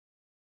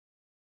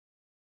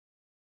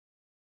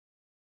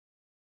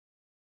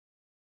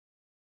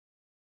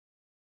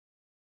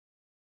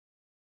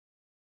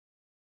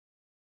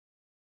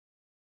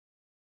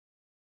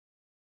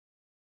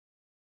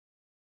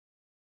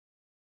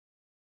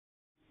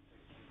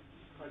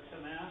It's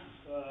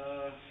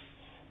a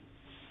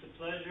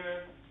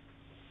pleasure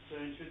to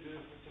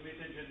introduce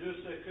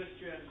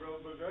Christian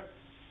Broberger.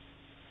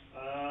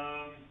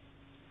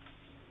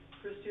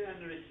 Christian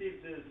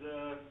received his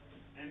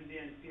MD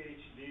and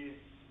PhD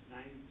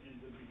in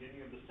the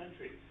beginning of the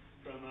century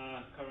from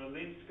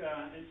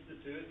Karolinska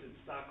Institute in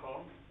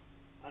Stockholm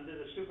under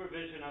the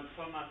supervision of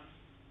Thomas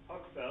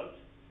Hochfeld.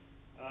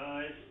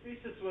 His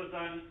thesis was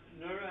on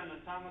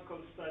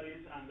neuroanatomical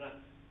studies on the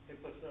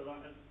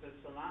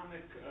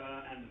hypothalamic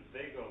and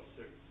vagal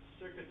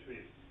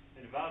circuitries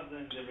involved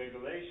in the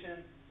regulation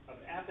of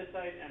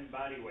appetite and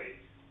body weight.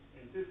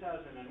 In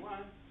 2001,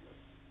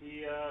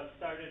 he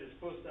started his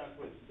postdoc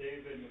with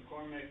David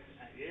McCormick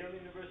at Yale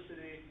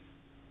University,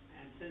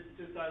 and since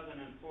 2004,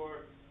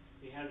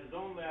 he has his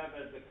own lab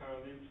at the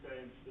Karolinska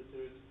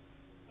Institute,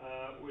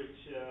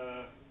 which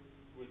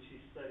he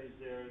studies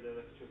there the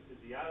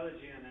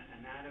electrophysiology and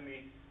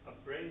anatomy of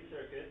brain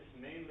circuits,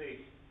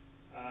 mainly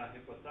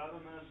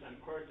hypothalamus and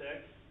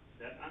cortex,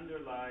 that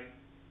underlie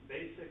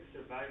basic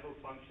survival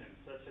functions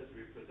such as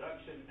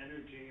reproduction,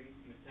 energy,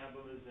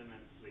 metabolism,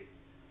 and sleep.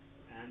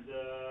 And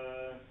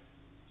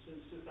since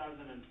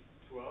 2012,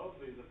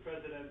 he's the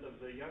president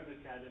of the Young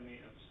Academy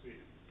of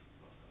Sweden.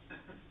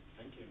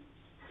 Thank you.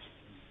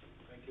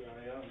 Thank you,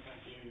 Ariel, and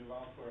thank you,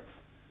 Yuval,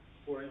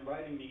 for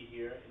inviting me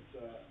here.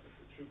 It's a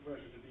true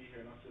pleasure to be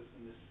here, not just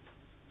in this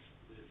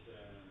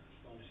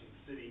astonishing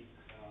city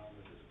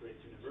with this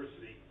great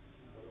university,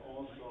 but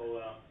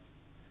also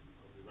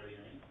everybody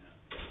hear me?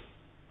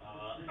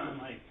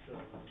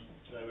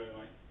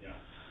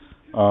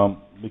 Yeah.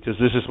 Because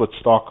this is what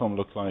Stockholm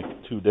looked like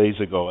 2 days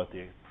ago at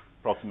the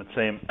approximate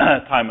same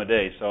time of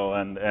day. So,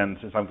 and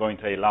since I'm going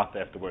to Eilat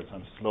afterwards,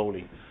 I'm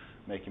slowly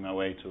making my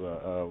way to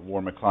a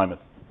warmer climate.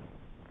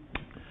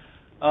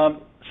 As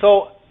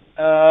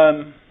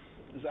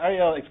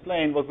Ariel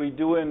explained, what we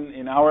do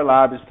in our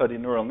lab is study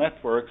neural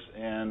networks,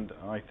 and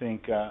I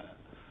think,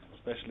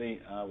 especially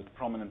with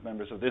prominent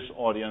members of this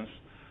audience,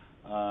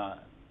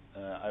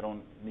 I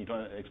don't need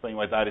to explain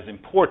why that is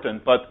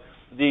important, but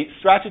the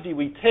strategy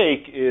we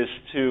take is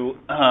to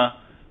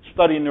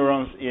study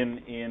neurons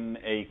in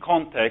a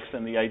context,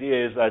 and the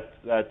idea is that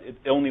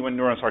only when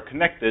neurons are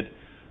connected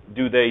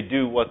do they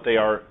do what they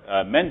are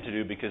meant to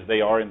do, because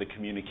they are in the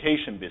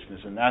communication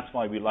business, and that's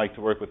why we like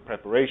to work with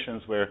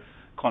preparations where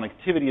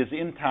connectivity is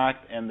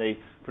intact and they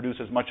produce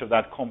as much of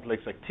that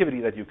complex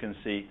activity that you can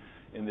see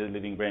in the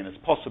living brain as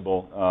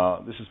possible.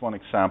 This is one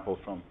example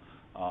from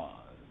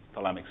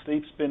thalamic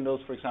sleep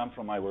spindles, for example,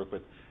 from my work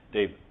with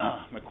Dave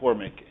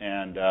McCormick,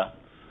 and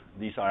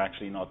these are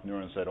actually not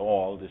neurons at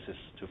all. This is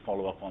to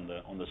follow up on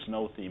the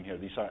snow theme here.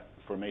 These are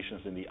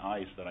formations in the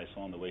ice that I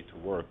saw on the way to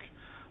work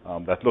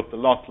that looked a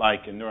lot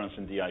like neurons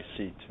in DIC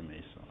to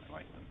me, so I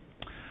like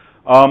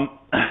them.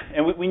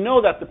 And we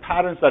know that the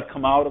patterns that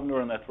come out of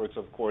neural networks,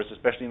 of course,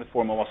 especially in the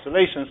form of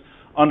oscillations,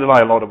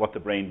 underlie a lot of what the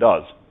brain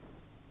does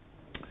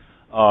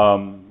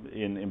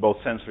in both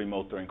sensory,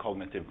 motor, and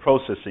cognitive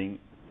processing.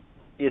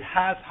 It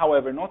has,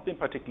 however, not been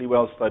particularly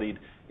well studied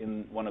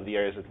in one of the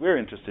areas that we're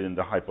interested in,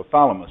 the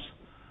hypothalamus.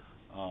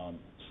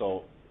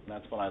 So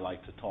that's what I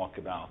like to talk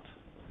about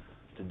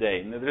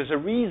today. Now, there's a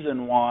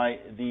reason why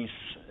these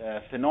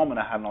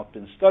phenomena have not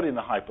been studied in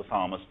the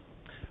hypothalamus,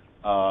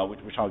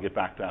 which I'll get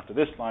back to after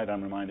this slide,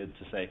 I'm reminded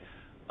to say,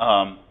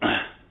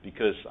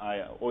 because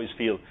I always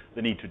feel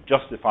the need to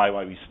justify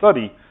why we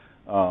study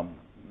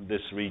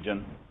this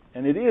region.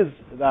 And it is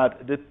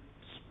that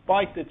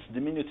despite its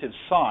diminutive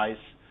size,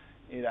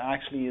 it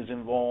actually is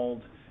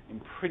involved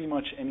in pretty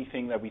much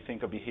anything that we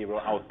think of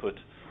behavioral output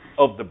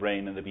of the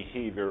brain and the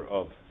behavior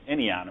of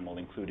any animal,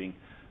 including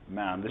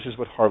man. This is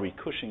what Harvey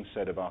Cushing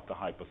said about the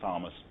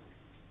hypothalamus,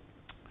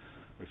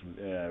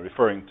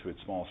 referring to its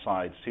small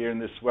size. Here in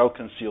this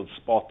well-concealed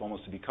spot,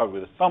 almost to be covered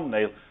with a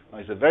thumbnail,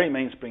 is the very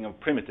mainspring of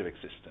primitive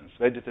existence,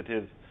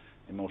 vegetative,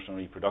 emotional,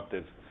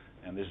 reproductive,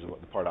 and this is what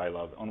the part I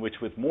love, on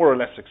which with more or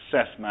less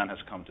success man has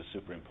come to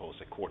superimpose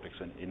a cortex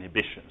and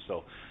inhibition.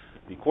 So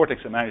the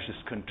cortex that manages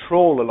to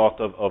control a lot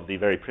of the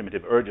very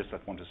primitive urges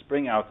that want to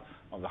spring out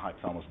of the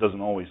hypothalamus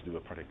doesn't always do a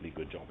particularly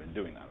good job in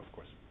doing that, of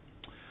course.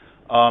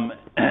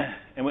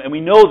 And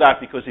we know that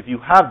because if you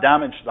have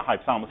damage to the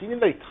hypothalamus, even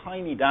very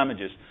tiny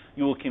damages,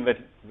 you will convert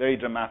very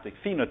dramatic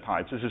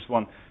phenotypes. This is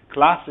one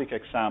classic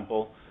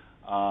example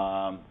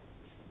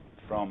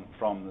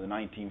from the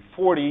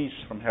 1940s,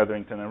 from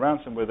Hetherington and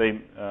Ransom, where they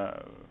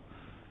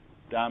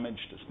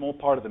damaged a small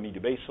part of the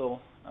mediobasal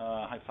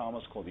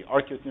hypothalamus called the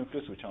arcuate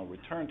nucleus, which I'll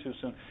return to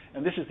soon.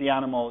 And this is the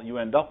animal you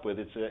end up with.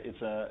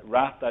 It's a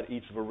rat that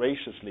eats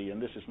voraciously,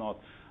 and this is not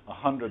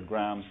 100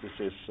 grams. This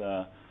is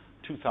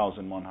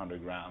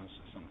 2,100 grams,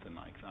 something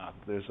like that.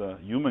 There's a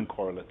human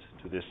correlate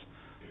to this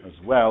as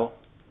well,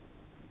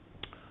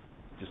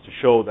 just to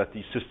show that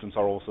these systems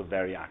are also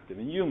very active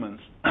in humans.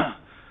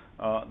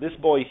 This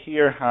boy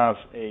here has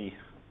a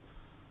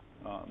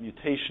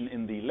mutation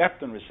in the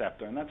leptin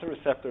receptor, and that's a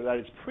receptor that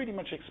is pretty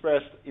much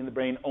expressed in the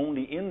brain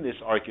only in this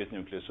arcuate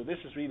nucleus. So this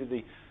is really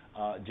the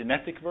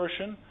genetic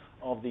version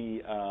of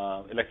the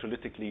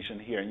electrolytic lesion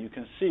here, and you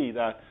can see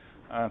that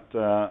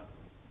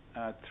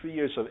at at 3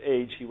 years of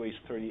age, he weighs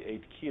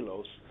 38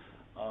 kilos.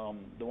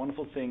 The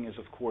wonderful thing is,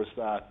 of course,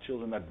 that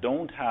children that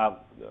don't have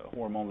the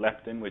hormone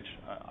leptin, which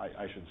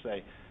I should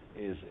say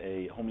is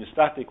a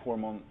homeostatic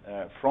hormone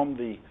from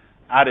the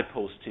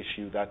adipose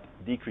tissue that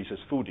decreases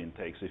food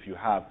intake. So if you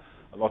have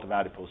a lot of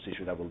adipose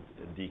tissue, that will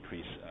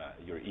decrease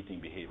your eating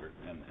behavior,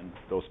 and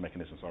those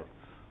mechanisms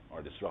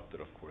are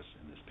disrupted, of course,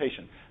 in this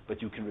patient.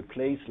 But you can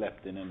replace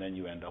leptin, and then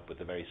you end up with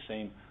the very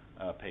same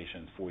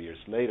patient 4 years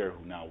later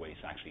who now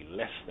weighs actually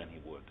less than he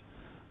would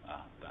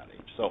that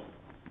age. So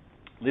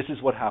this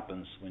is what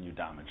happens when you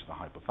damage the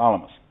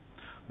hypothalamus.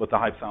 But the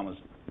hypothalamus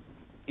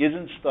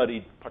isn't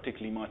studied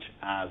particularly much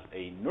as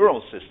a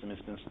neural system.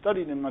 It's been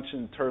studied much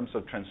in terms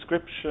of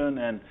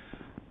transcription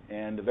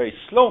and very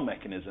slow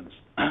mechanisms.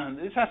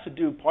 This has to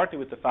do partly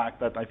with the fact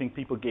that I think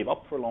people gave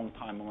up for a long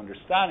time on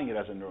understanding it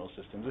as a neural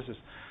system. This is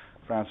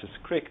Francis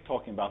Crick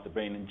talking about the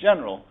brain in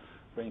general.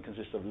 The brain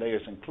consists of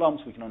layers and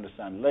clumps. We can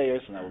understand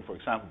layers, and that will, for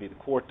example, be the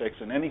cortex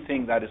and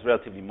anything that is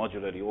relatively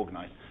modularly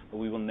organized, but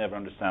we will never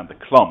understand the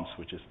clumps,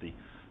 which is the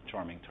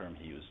charming term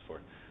he used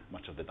for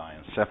much of the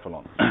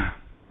diencephalon.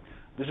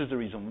 This is the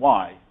reason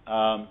why.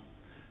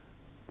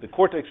 The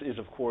cortex is,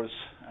 of course,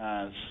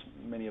 as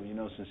many of you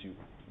know since you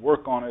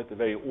work on it, a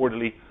very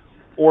orderly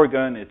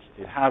organ. It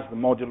has the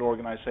modular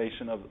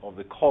organization of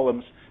the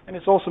columns, and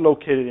it's also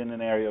located in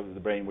an area of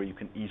the brain where you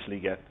can easily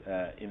get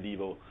in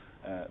vivo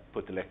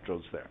put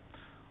electrodes there.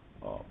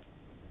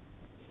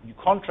 You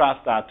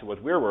contrast that to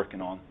what we're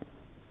working on.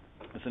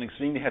 It's an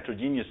extremely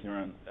heterogeneous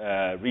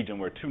neuron region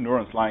where two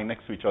neurons lying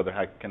next to each other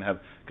can have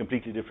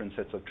completely different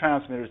sets of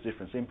transmitters,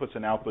 different inputs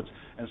and outputs,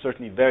 and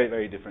certainly very,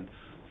 very different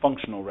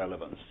functional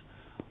relevance.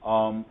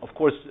 Of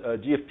course,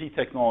 GFP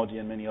technology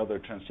and many other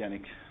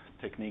transgenic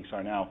techniques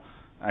are now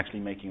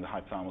actually making the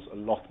hypothalamus a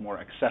lot more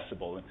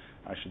accessible. And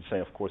I should say,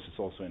 of course, it's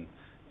also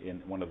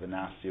in one of the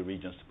nastier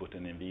regions to put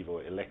an in vivo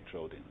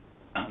electrode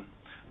in.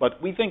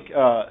 But we think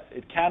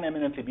it can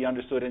eminently be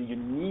understood, and you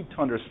need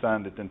to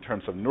understand it in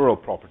terms of neural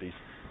properties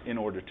in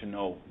order to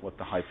know what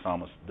the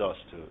hypothalamus does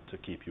to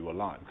keep you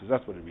alive, because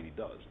that's what it really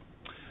does.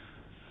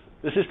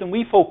 The system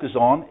we focus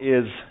on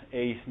is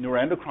a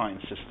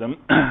neuroendocrine system.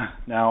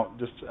 Now,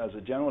 just as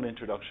a general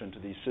introduction to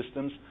these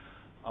systems,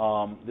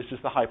 this is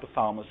the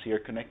hypothalamus here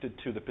connected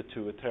to the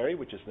pituitary,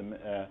 which is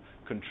the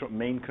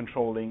main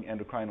controlling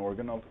endocrine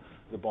organ of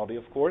the body,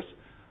 of course.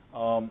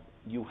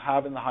 You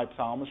have in the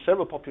hypothalamus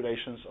several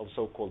populations of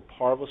so-called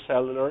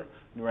parvocellular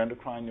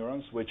neuroendocrine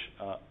neurons, which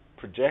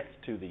project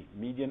to the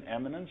median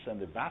eminence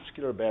and the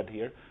vascular bed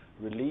here,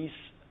 release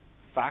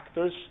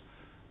factors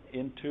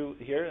into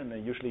here, and they're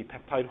usually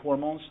peptide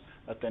hormones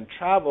that then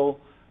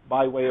travel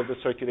by way of the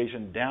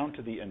circulation down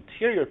to the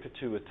anterior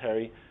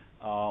pituitary,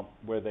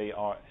 where they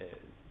are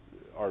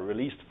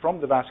released from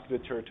the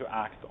vasculature to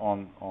act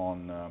on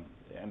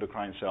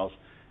endocrine cells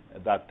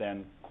that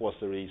then cause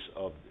the release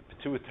of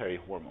pituitary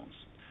hormones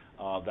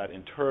that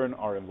in turn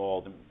are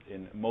involved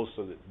in most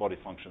of the body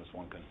functions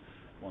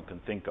one can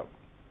think of.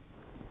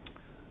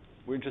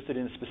 We're interested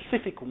in a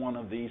specific one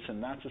of these,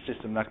 and that's a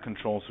system that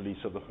controls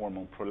release of the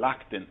hormone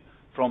prolactin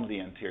from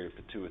the anterior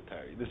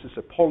pituitary. This is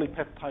a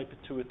polypeptide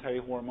pituitary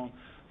hormone,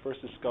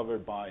 first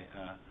discovered by,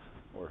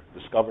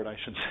 I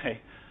should say,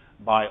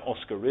 by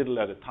Oscar Riddle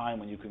at a time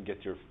when you can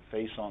get your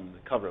face on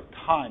the cover of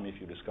Time if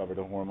you discovered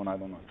a hormone. I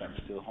don't know if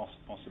that's still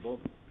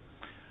possible.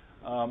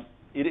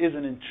 It is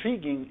an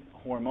intriguing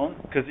hormone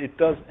because it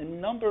does a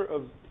number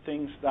of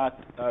things that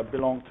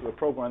belong to a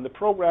program. The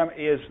program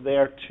is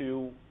there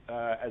to,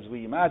 as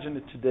we imagine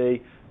it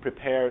today,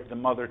 prepare the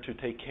mother to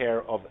take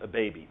care of a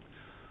baby.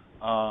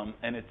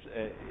 And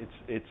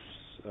its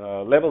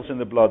levels in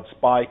the blood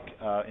spike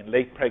in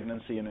late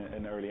pregnancy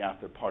and early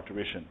after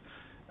parturition.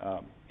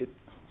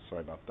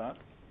 Sorry about that.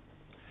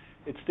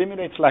 It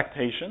stimulates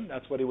lactation.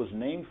 That's what it was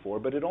named for.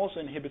 But it also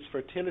inhibits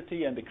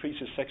fertility and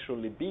decreases sexual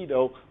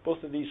libido.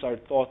 Both of these are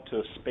thought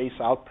to space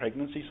out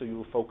pregnancy, so you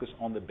will focus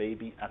on the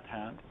baby at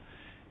hand.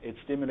 It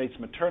stimulates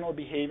maternal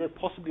behavior,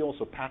 possibly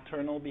also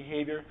paternal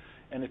behavior,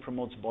 and it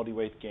promotes body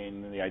weight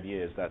gain. And the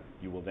idea is that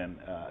you will then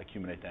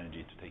accumulate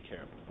energy to take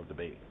care of the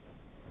baby.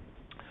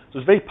 So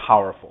it's very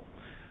powerful.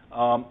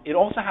 It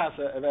also has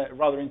a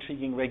rather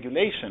intriguing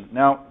regulation.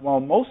 Now, while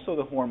most of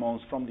the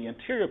hormones from the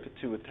anterior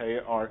pituitary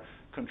are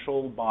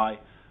controlled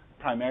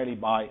primarily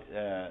by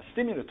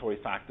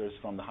stimulatory factors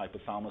from the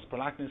hypothalamus,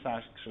 prolactin is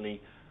actually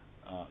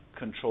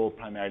controlled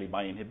primarily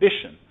by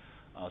inhibition.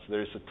 So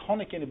there is a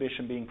tonic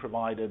inhibition being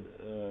provided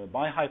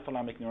by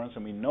hypothalamic neurons,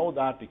 and we know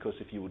that because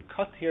if you would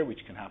cut here, which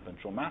can happen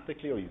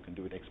traumatically, or you can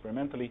do it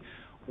experimentally,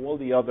 all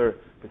the other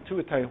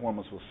pituitary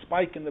hormones will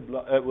spike in the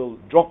blood, will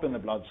drop in the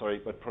blood,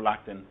 but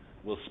prolactin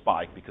will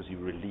spike because you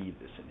relieve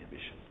this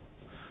inhibition.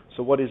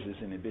 So what is this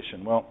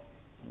inhibition? Well,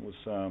 it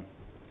was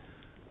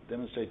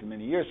demonstrated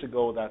many years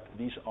ago that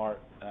these are,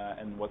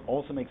 and what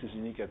also makes this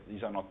unique, that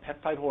these are not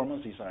peptide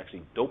hormones, these are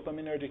actually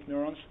dopaminergic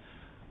neurons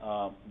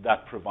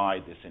that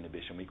provide this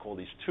inhibition. We call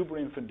these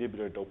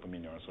tuberoinfundibular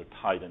dopamine neurons, or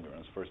TIDAL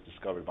neurons, first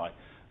discovered by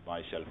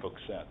Kjell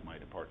Fuchse at my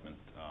department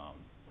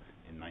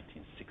in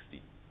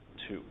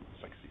 1962,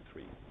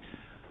 63.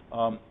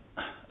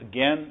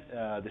 Again,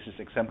 this is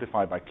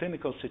exemplified by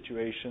clinical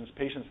situations.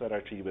 Patients that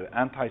are treated with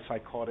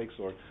antipsychotics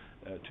or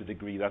to the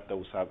degree that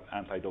those have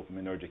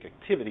anti-dopaminergic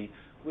activity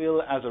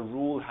will, as a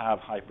rule, have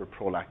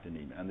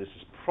hyperprolactinemia. And this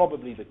is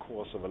probably the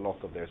cause of a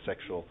lot of their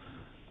sexual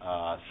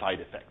side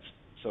effects.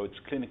 So it's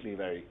clinically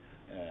very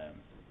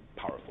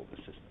powerful, this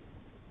system.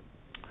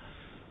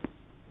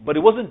 But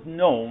it wasn't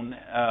known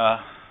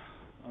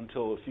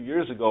until a few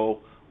years ago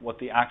what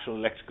the actual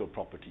electrical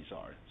properties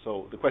are.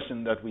 So the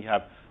question that we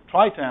have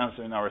tried to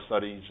answer in our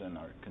studies and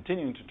are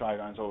continuing to try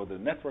to answer over the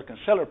network and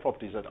cellular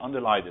properties that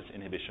underlie this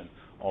inhibition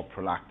of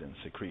prolactin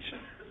secretion.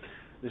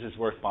 This is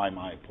work by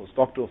my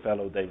postdoctoral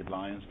fellow, David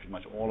Lyons. Pretty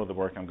much all of the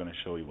work I'm going to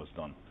show you was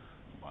done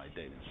by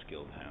David's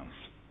skilled hands.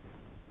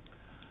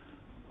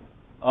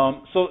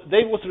 So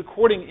Dave was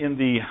recording in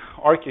the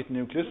arcuate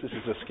nucleus. This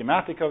is a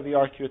schematic of the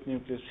arcuate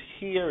nucleus.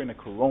 Here in a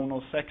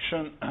coronal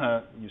section,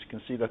 you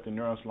can see that the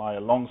neurons lie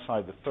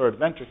alongside the third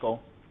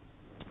ventricle.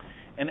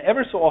 And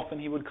ever so often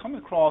he would come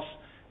across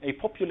a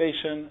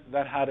population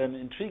that had an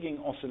intriguing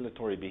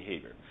oscillatory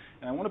behavior.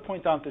 And I want to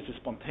point out this is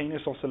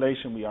spontaneous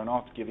oscillation. We are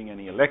not giving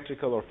any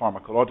electrical or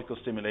pharmacological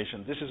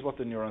stimulation. This is what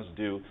the neurons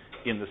do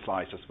in the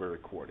slices we're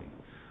recording.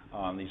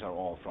 These are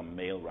all from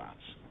male rats.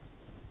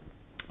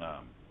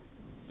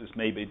 This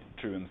may be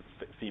true in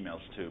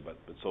females too, but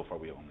so far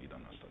we have only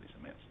done our studies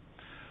in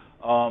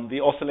males.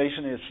 The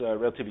oscillation is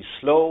relatively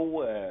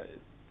slow.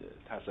 It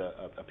has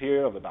a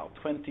period of about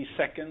 20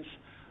 seconds,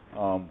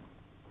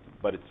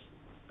 but it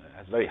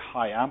has very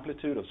high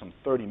amplitude of some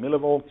 30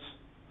 millivolts.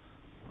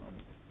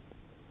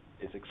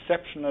 It's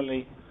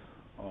exceptionally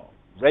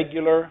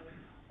regular,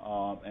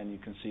 and you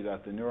can see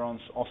that the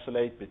neurons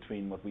oscillate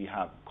between what we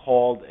have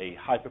called a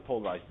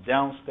hyperpolarized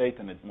down state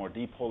and a more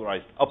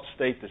depolarized up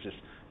state. This is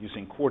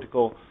using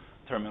cortical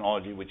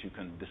terminology, which you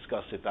can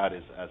discuss if that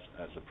is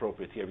as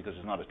appropriate here, because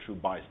it's not a true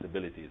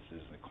bistability.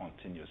 It's a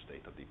continuous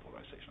state of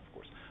depolarization, of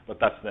course. But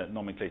that's the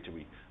nomenclature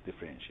we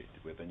differentiate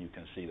with, and you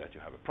can see that you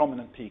have a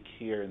prominent peak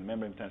here in the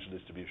membrane potential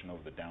distribution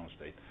over the down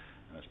state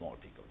and a smaller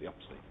peak of the up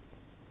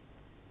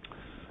state.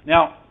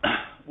 Now,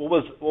 what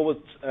was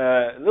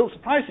a little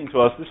surprising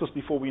to us, this was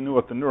before we knew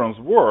what the neurons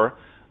were,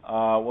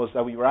 was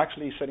that we were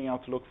actually setting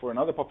out to look for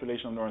another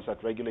population of neurons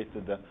that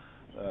regulated the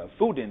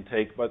food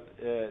intake, but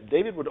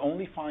David would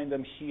only find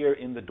them here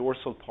in the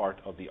dorsal part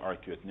of the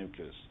arcuate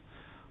nucleus.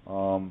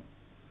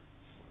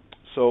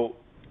 So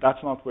that's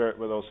not where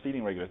those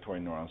feeding regulatory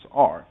neurons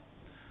are.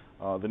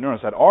 The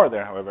neurons that are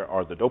there, however,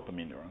 are the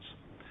dopamine neurons.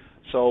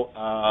 So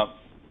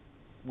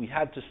we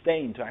had to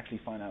stain to actually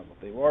find out what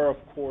they were. Of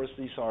course,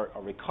 these are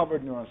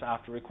recovered neurons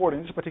after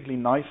recording. This is a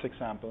particularly nice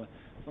example.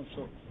 Let's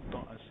see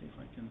if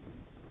I can.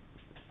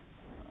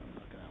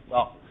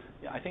 Well,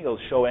 yeah, I think it'll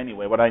show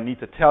anyway. What I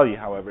need to tell you,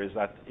 however, is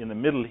that in the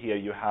middle here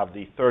you have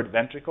the third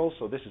ventricle.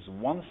 So this is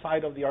one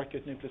side of the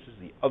arcuate nucleus. This is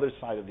the other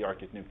side of the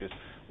arcuate nucleus.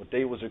 What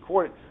Dave was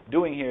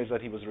doing here is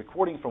that he was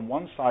recording from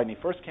one side, and he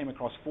first came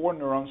across 4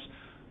 neurons,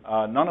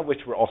 none of which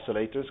were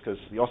oscillators, because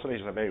the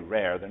oscillators are very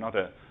rare. They're not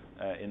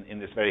in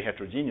this very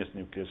heterogeneous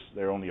nucleus.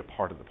 They're only a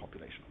part of the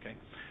population. Okay.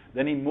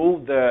 Then he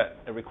moved the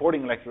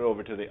recording electrode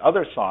over to the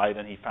other side,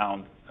 and he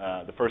found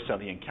the first cell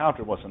he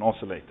encountered was an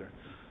oscillator.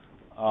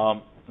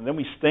 And then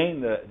we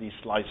stained these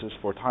slices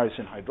for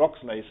tyrosine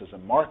hydroxylase as a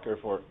marker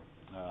for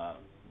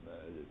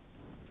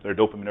their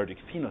dopaminergic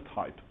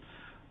phenotype.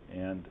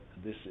 And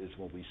this is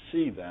what we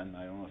see then.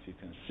 I don't know if you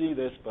can see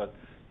this, but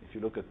if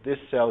you look at this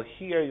cell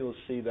here, you'll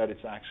see that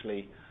it's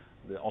actually,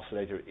 the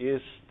oscillator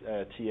is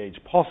TH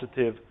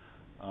positive,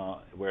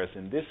 whereas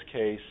in this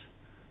case,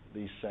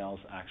 these cells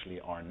actually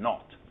are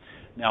not.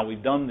 Now,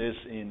 we've done this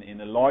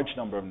in a large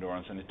number of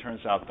neurons, and it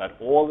turns out that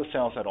all the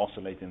cells that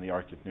oscillate in the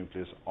arcuate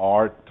nucleus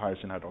are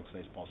tyrosine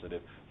hydroxylase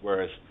positive,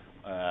 whereas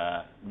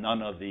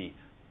none of the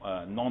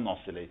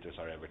non-oscillators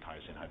are ever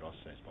tyrosine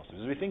hydroxylase positive.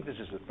 So we think this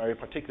is a very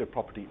particular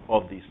property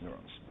of these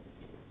neurons.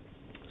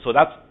 So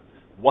that's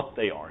what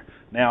they are.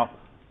 Now,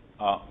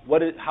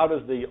 how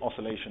does the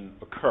oscillation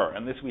occur?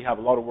 And this, we have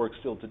a lot of work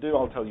still to do.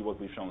 I'll tell you what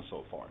we've shown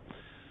so far.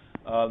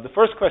 The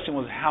first question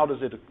was, how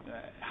does it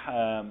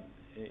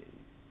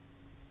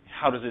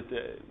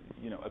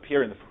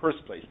appear in the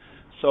first place?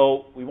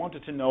 So we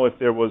wanted to know if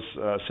there was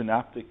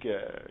synaptic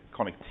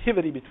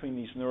connectivity between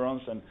these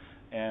neurons,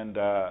 and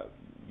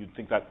you'd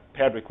think that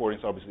paired recording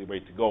is obviously the way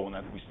to go, and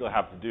that we still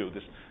have to do.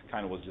 This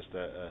kind of was just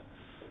a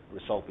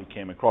result we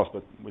came across,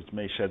 but which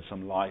may shed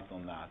some light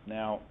on that.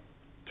 Now,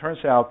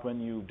 turns out when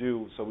you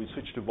do, so we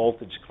switch to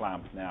voltage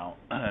clamp now,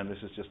 and this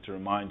is just to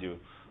remind you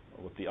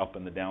what the up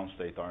and the down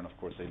state are, and of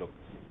course they look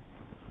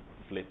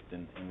flipped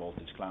in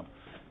voltage clamp.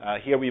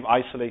 Here we've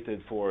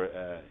isolated for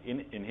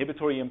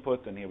inhibitory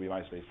input, and here we've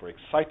isolated for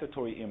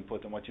excitatory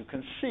input. And what you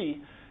can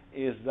see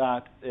is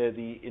that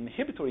the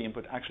inhibitory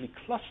input actually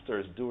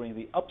clusters during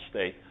the up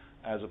state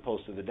as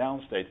opposed to the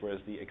down state,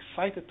 whereas the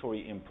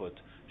excitatory input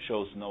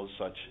shows no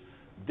such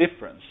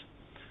difference.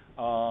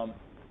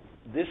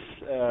 this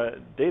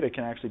data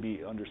can actually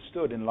be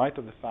understood in light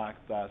of the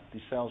fact that the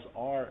cells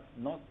are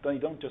not, they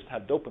don't just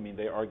have dopamine,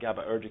 they are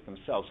GABAergic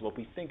themselves. What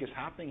we think is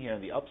happening here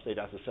in the upstate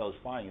as the cell is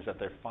firing is that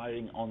they're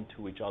firing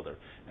onto each other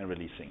and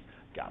releasing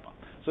GABA.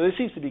 So there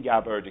seems to be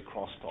GABAergic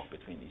crosstalk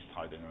between these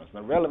TIDAL neurons.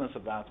 The relevance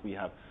of that we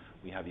have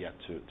yet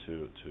to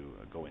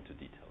go into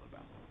detail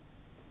about.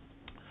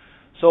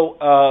 So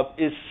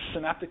is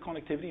synaptic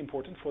connectivity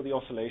important for the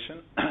oscillation?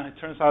 It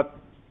turns out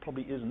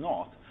probably is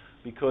not,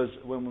 because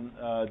when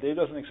Dave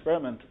does an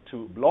experiment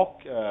to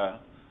block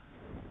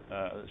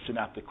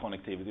synaptic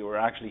connectivity, or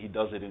actually he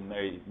does it in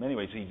many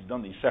ways. He's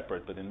done these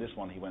separate, but in this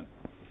one he went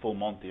full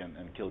Monty and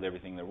killed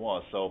everything there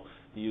was. So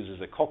he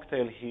uses a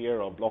cocktail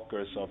here of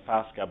blockers of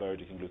fast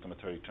GABAergic and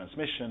glutamatergic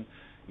transmission.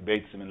 He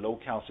bathes them in low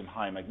calcium,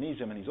 high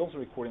magnesium, and he's also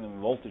recording them in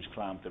voltage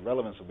clamp, the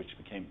relevance of which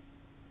became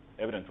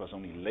evident to us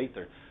only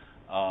later.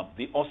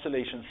 The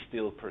oscillation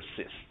still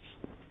persists.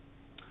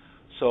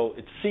 So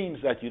it seems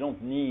that you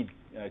don't need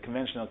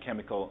conventional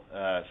chemical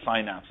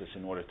synapses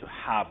in order to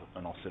have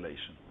an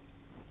oscillation.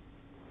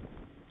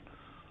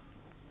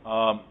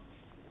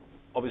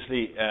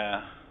 Obviously,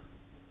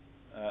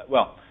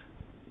 well,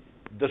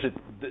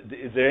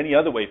 is there any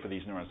other way for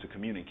these neurons to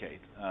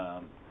communicate?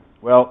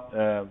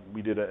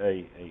 We did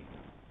a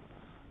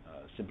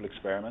simple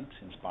experiment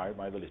inspired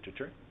by the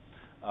literature,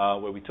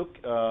 where we took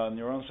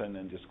neurons and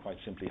then just quite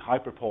simply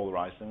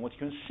hyperpolarized them. What you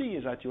can see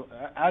is that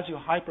as you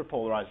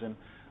hyperpolarize them,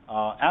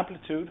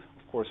 amplitude,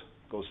 of course,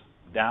 goes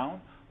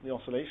down the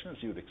oscillation, as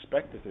you would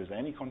expect if there's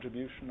any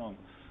contribution on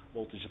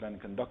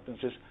voltage-dependent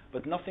conductances,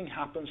 but nothing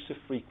happens to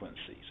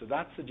frequency. So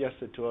that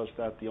suggested to us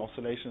that the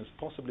oscillation is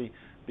possibly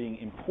being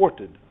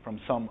imported from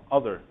some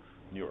other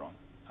neuron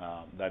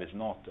that is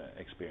not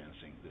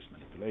experiencing this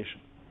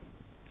manipulation.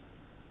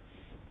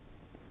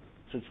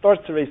 So it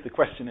starts to raise the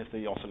question if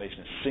the oscillation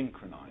is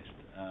synchronized.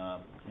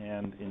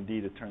 And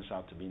indeed, it turns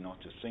out to be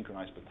not just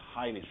synchronized, but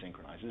highly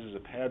synchronized. This is a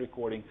pair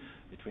recording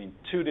between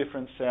two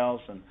different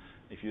cells, and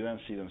if you then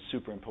see them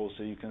superimposed,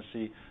 so you can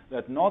see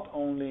that not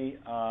only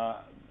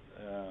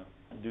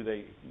do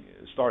they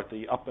start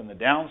the up and the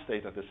down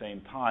state at the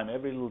same time,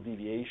 every little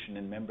deviation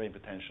in membrane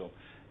potential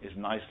is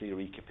nicely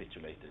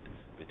recapitulated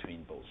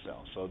between both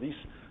cells. So these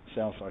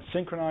cells are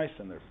synchronized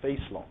and they're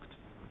phase-locked.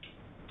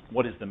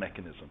 What is the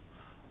mechanism?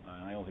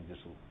 I don't think this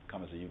will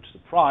come as a huge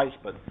surprise,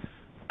 but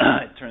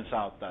it turns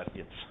out that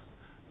it's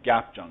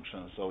gap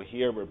junctions. So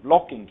here we're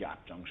blocking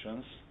gap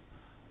junctions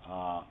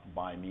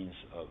by means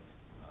of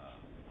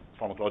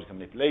pharmacological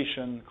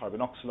manipulation,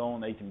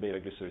 carboxylone,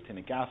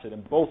 18-beta-glycyrrhetinic acid,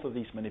 and both of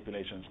these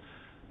manipulations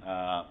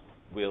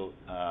will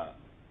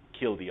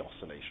kill the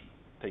oscillation.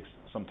 It takes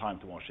some time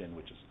to wash in,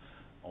 which is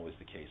always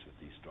the case with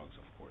these drugs,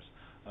 of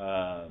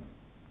course.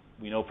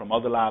 We know from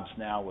other labs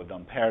now, we've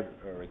done paired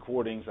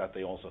recordings, that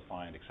they also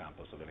find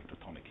examples of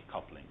electrotonic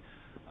coupling.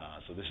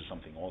 So this is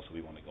something also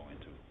we want to go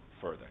into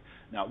further.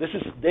 Now, this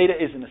data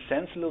is in a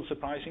sense a little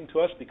surprising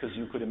to us, because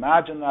you could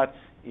imagine that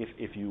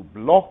if you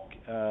block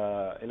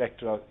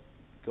electrical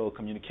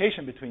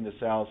communication between the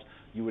cells,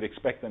 you would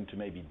expect them to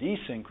maybe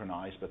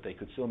desynchronize, but they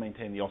could still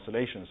maintain the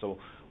oscillation. So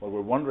what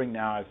we're wondering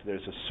now if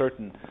there's a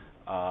certain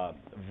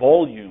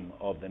volume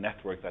of the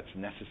network that's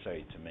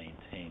necessary to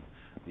maintain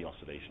the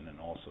oscillation, and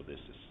also this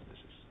is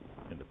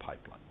in the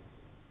pipeline.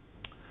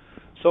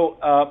 So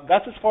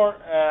that's as far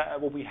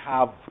what we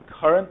have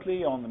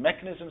currently on the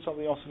mechanisms of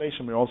the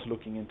oscillation. We're also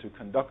looking into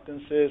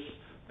conductances.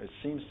 There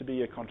seems to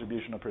be a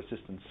contribution of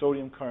persistent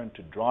sodium current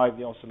to drive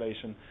the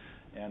oscillation,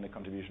 and a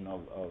contribution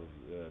of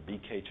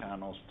BK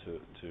channels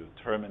to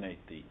terminate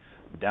the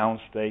down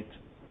state.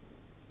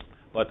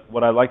 But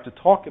what I'd like to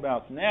talk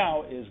about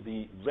now is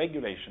the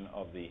regulation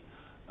of the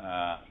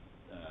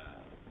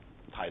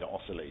TIDAL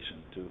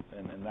oscillation,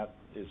 and that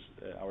is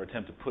our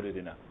attempt to put it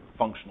in a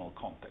functional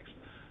context.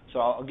 So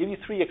I'll give you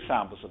three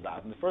examples of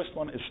that. And the first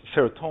one is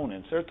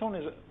serotonin.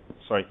 Serotonin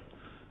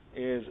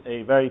is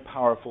a very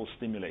powerful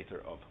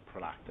stimulator of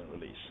prolactin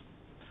release.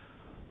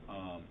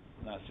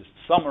 That's just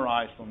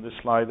summarized on this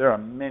slide. There are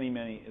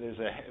many, there's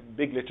a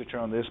big literature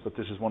on this, but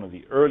this is one of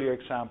the earlier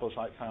examples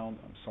I found.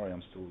 I'm sorry,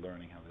 I'm still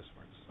learning how this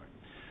works.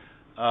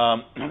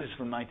 Sorry. This is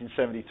from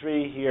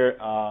 1973 here.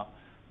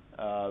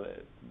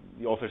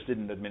 The authors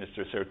didn't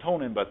administer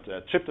serotonin, but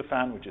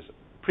tryptophan, which is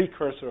a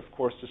precursor, of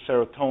course, to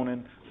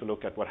serotonin, to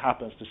look at what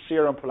happens to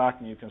serum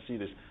prolactin. You can see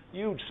this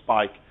huge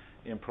spike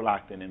in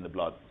prolactin in the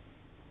blood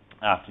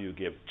after you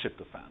give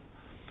tryptophan.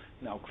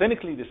 Now,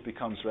 clinically, this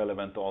becomes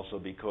relevant also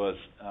because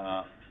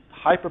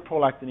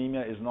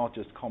hyperprolactinemia is not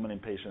just common in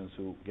patients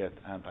who get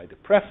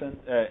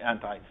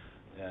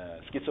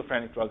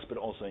schizophrenic drugs, but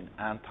also in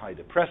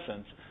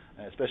antidepressants,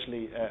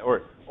 especially,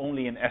 or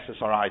only in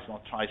SSRIs,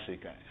 not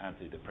tricyclic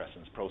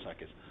antidepressants.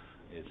 Prozac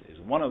is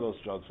one of those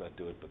drugs that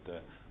do it,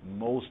 but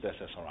most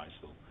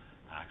SSRIs will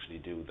actually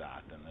do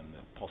that. And then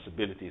the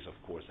possibility is,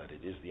 of course, that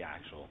it is the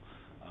actual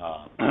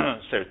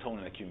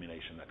serotonin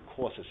accumulation that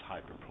causes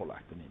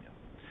hyperprolactinemia.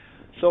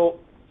 So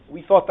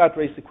we thought that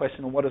raised the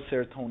question of what does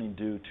serotonin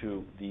do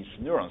to these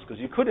neurons?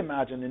 Because you could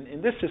imagine,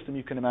 in this system,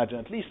 you can imagine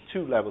at least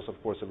two levels, of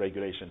course, of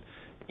regulation.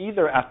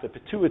 either at the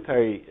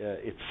pituitary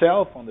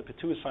itself, on the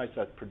pituitary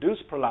that produce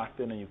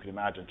prolactin, and you can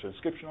imagine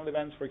transcriptional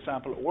events, for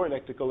example, or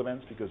electrical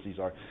events, because these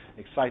are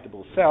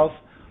excitable cells.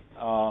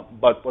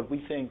 But what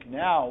we think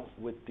now,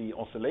 with the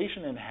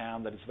oscillation in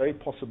hand, that it's very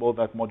possible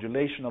that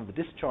modulation of the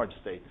discharge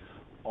state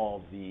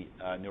of the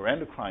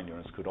neuroendocrine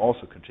neurons could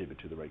also contribute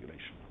to the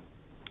regulation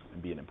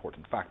and be an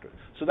important factor.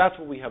 So that's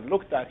what we have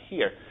looked at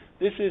here.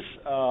 This is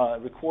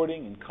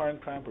recording in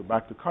current clamp. We're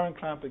back to current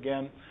clamp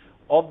again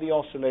of the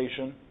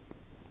oscillation.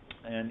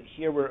 And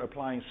here we're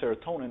applying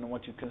serotonin. And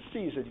what you can see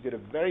is that you get a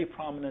very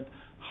prominent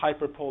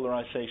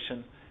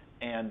hyperpolarization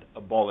and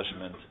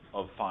abolishment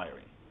of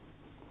firing.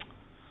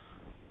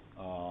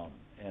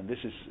 And this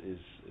is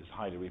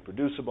highly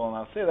reproducible. And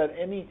I'll say that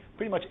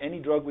pretty much any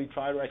drug we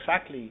tried, or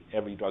exactly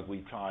every drug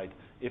we tried,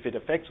 if it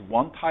affects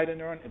one TIDAL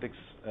neuron, it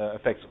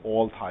affects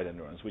all TIDAL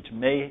neurons, which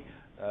may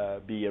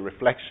be a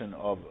reflection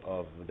of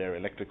their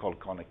electrical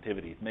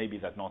connectivity. It may be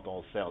that not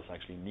all cells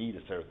actually need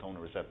a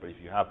serotonin receptor.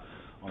 If you have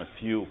on a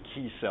few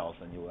key cells,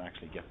 then you will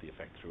actually get the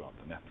effect throughout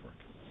the network.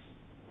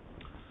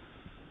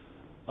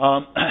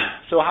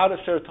 So how does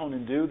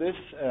serotonin do this?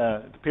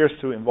 It appears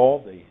to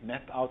involve a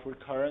net outward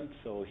current.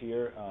 So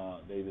here,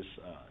 Davis,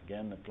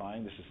 again,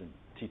 applying. This is in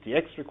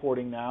TTX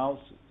recording now.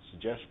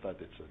 Suggests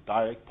that it's a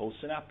direct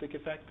postsynaptic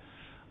effect.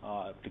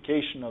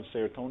 Application of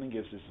serotonin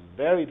gives this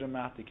very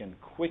dramatic and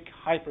quick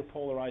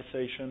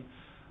hyperpolarization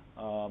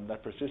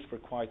that persists for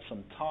quite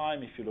some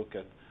time. If you look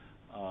at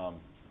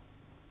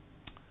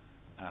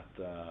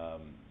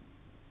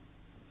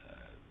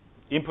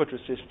input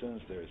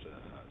resistance, there's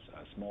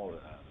a small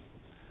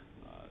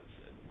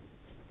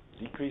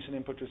decrease in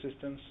input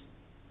resistance.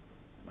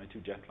 Am I too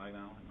jet lagged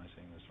now? Am I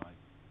saying this right?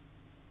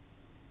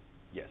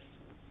 Yes.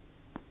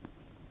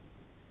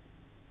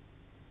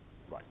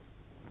 Right.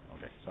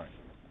 Okay, sorry.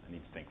 I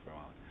need to think for a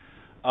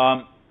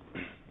while.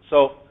 So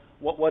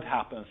what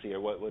happens here?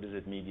 What is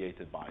it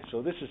mediated by?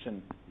 So this is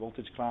in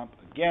voltage clamp.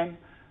 Again,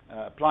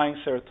 applying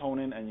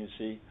serotonin, and you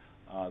see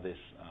this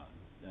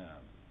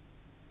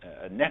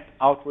a net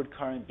outward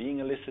current being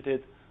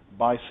elicited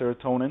by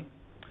serotonin.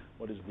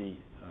 What is the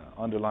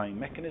underlying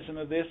mechanism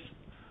of this?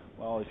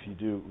 Well, if you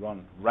do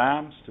run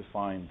RAMs to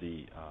find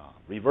the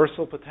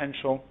reversal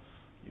potential,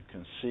 you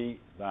can see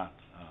that,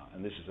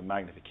 and this is a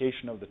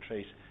magnification of the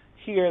trace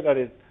here, that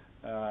it,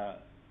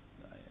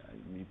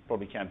 you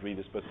probably can't read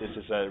this, but this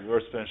is a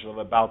reverse potential of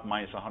about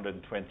minus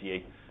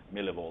 128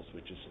 millivolts,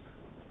 which is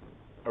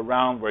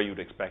around where you'd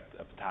expect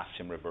a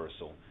potassium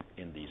reversal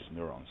in these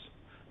neurons.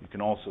 You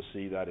can also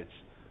see that it's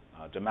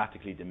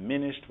dramatically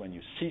diminished when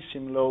you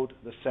cesium load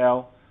the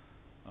cell,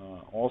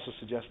 also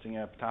suggesting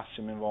a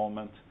potassium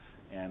involvement.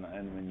 And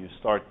when you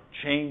start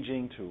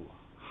changing to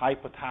high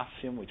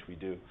potassium, which we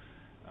do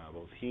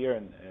both here,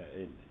 and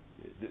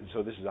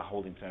so this is a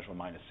holding potential of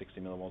minus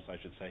 60 millivolts, I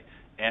should say.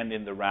 And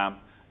in the RAM,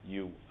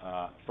 you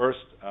first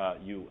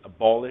you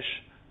abolish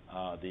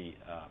the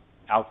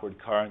outward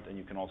current, and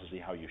you can also see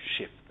how you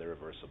shift the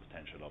reversal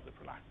potential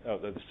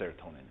of the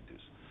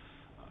serotonin-induced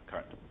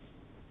current,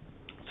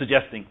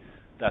 suggesting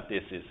that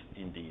this is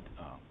indeed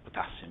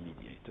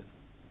potassium-mediated.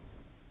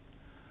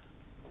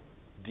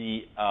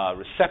 The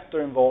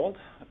receptor involved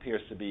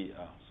appears to be,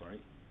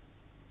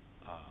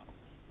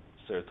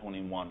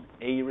 serotonin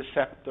 1A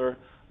receptor.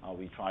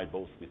 We tried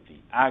both with the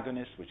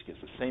agonist, which gives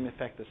the same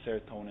effect as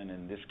serotonin.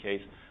 In this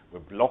case, we're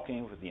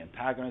blocking with the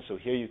antagonist. So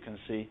here you can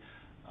see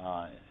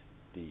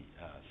the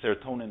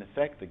serotonin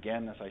effect,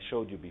 again, as I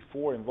showed you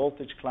before, in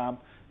voltage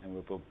clamp. And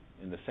we'll put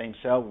in the same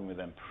cell, when we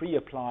then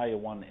pre-apply a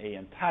 1A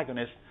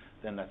antagonist,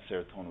 then that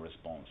serotonin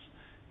response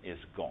is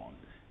gone.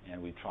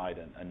 And we tried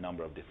a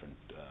number of different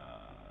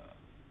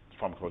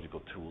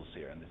pharmacological tools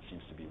here, and it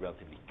seems to be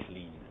relatively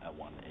clean at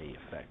 1A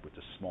effect with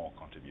a small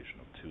contribution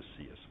of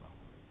 2C as well.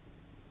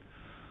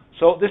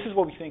 So this is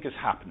what we think is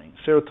happening.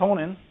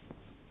 Serotonin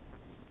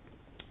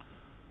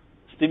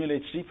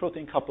stimulates G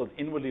protein coupled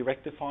inwardly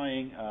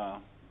rectifying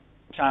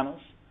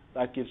channels.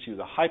 That gives you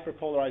the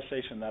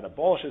hyperpolarization that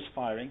abolishes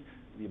firing.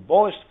 The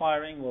abolished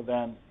firing will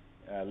then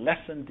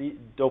lessen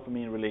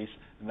dopamine release,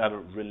 and that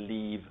will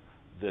relieve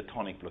the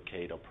tonic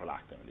blockade of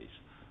prolactin release.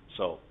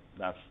 So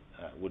that's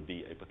would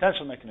be a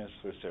potential mechanism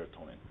for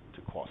serotonin to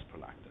cause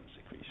prolactin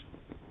secretion.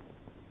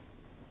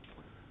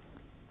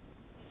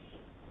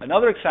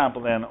 Another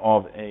example then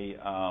of a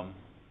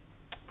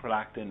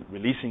prolactin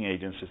releasing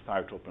agent is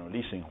thyrotropin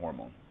releasing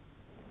hormone.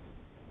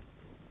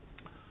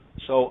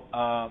 So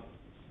TRH,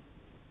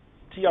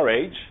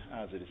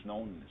 as it is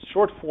known in its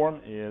short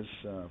form, is,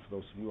 for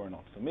those of you who are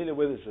not familiar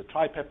with it, is a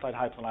tripeptide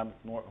hypothalamic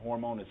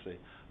hormone. It's the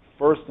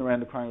first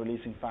neuroendocrine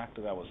releasing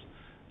factor that was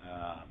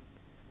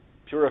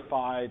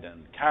purified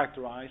and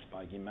characterized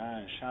by Guillain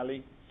and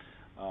Shally.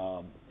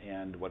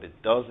 And what it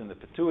does in the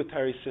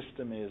pituitary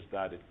system is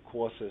that it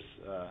causes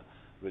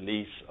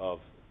release of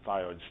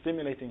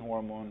thyroid-stimulating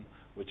hormone,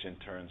 which in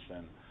turn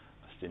then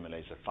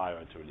stimulates the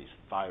thyroid to release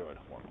thyroid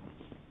hormone.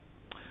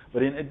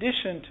 But in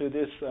addition to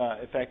this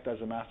effect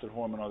as a master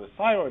hormone of the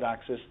thyroid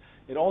axis,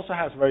 it also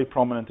has very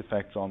prominent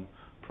effects on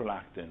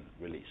prolactin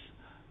release.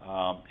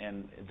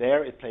 And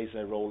there it plays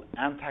a role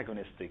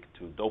antagonistic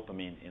to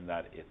dopamine in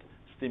that it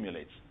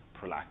stimulates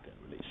prolactin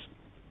release.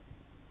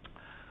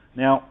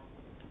 Now,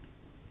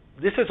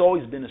 this has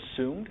always been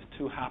assumed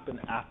to happen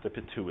at the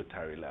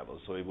pituitary level.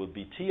 So it would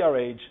be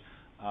TRH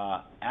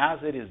as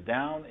it is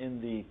down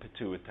in the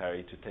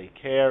pituitary to take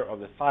care of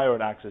the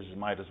thyroid axis. You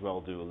might as well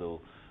do a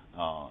little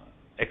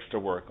extra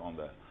work on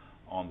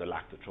the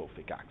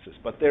lactotrophic axis.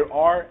 But there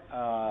are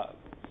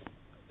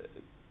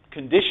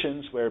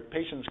conditions where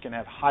patients can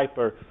have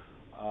hyper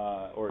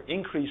or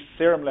increased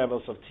serum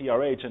levels of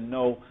TRH and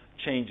no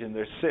change in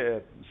their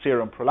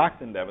serum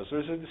prolactin levels.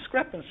 There's a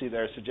discrepancy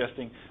there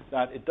suggesting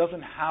that it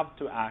doesn't have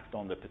to act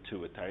on the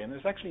pituitary. And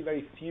there's actually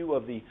very few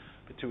of the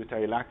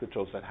pituitary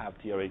lactotropes that have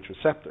TRH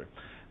receptor.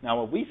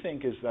 Now, what we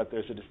think is that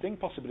there's a distinct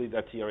possibility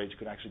that TRH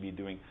could actually be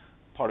doing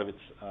part of its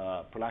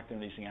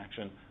prolactin-releasing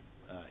action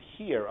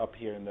up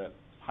here in the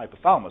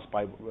hypothalamus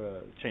by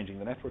changing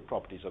the network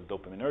properties of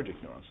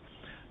dopaminergic neurons.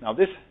 Now,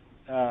 this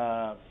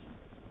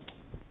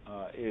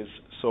is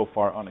so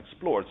far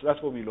unexplored. So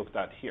that's what we looked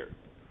at here.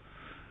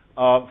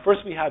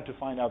 First, we had to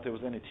find out if there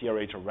was any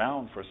TRH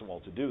around, first of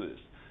all, to do this.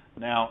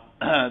 Now,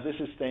 this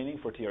is staining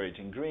for TRH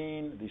in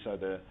green. These are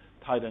the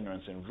TIDAL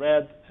neurons in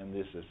red, and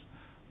this is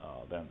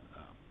then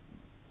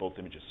both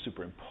images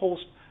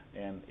superimposed.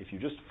 And if you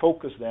just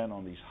focus then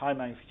on these high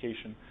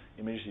magnification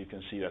images, you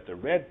can see that the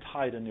red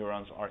TIDAL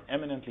neurons are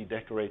eminently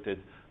decorated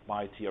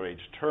by TRH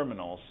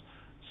terminals.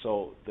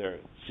 So there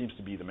seems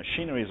to be the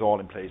machinery is all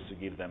in place to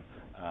give them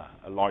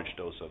a large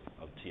dose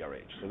of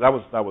TRH. So that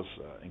was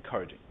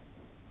encouraging.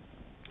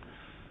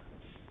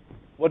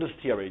 What does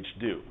TRH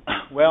do?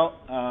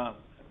 Well,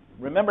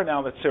 remember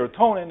now that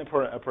serotonin,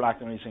 a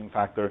prolactin-releasing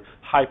factor,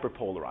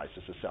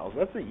 hyperpolarizes the cells.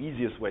 That's the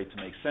easiest way to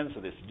make sense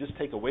of this. You just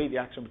take away the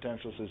action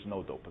potentials, there's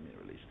no dopamine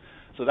release.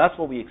 So that's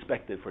what we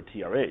expected for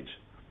TRH.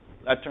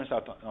 That turns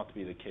out not to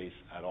be the case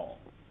at all.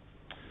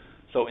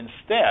 So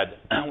instead,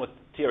 what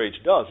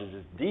TRH does is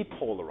it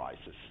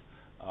depolarizes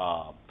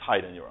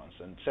TIDAL neurons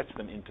and sets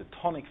them into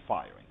tonic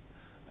firing.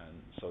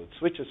 And so it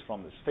switches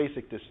from this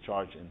phasic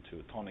discharge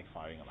into tonic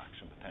firing of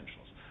action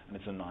potentials. And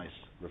it's a nice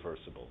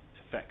reversible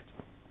effect.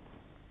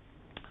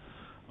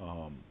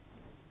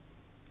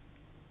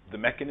 The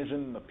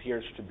mechanism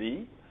appears to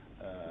be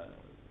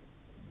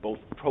both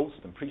post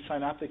and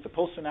presynaptic. The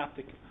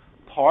postsynaptic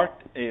part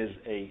is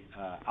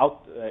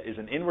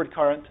an inward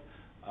current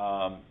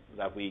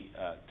that we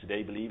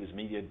today believe is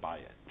mediated by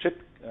a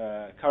trip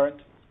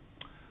current.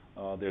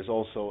 There's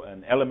also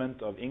an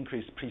element of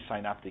increased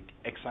presynaptic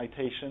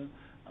excitation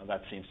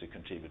that seems to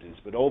contribute to this.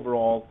 But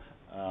overall,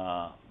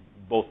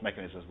 both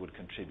mechanisms would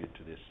contribute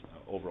to this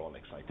overall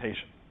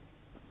excitation.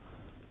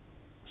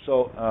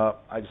 So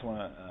I just want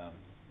to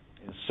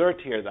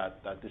insert here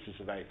that this is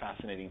a very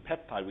fascinating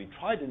peptide. We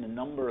tried in a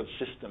number of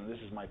systems. This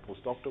is my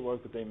postdoctoral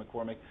work with Dave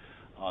McCormick.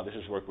 This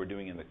is work we're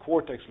doing in the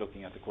cortex,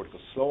 looking at the cortical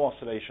slow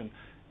oscillation.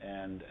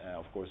 And,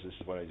 of course, this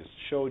is what I just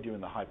showed you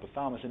in the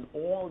hypothalamus. In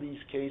all these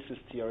cases,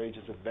 TRH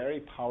is a very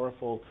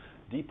powerful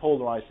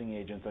depolarizing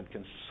agent that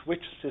can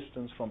switch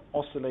systems from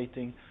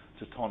oscillating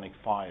to tonic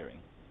firing.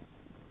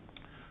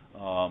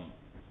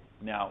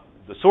 Now,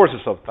 the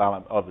sources of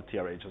the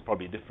TRH are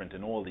probably different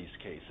in all these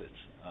cases.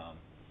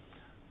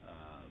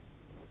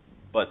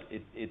 But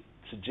it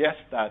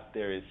suggests that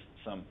there is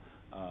some,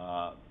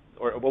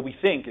 or what we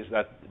think is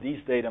that these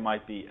data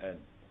might be an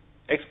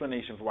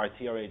explanation for why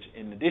TRH,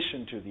 in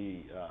addition to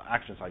the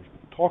actions I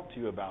talked to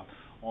you about,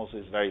 also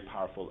is very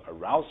powerful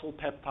arousal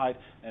peptide,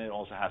 and it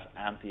also has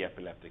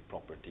anti-epileptic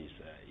properties,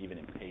 even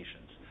in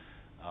patients.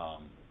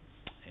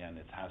 And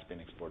it has been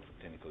explored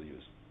for clinical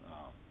use.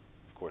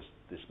 Of course,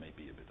 this may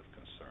be a bit of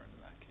concern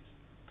in that case.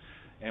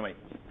 Anyway,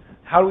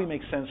 how do we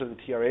make sense of the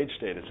TRH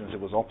data, since it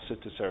was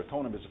opposite to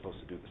serotonin but supposed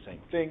to do the same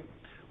thing?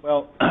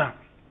 Well,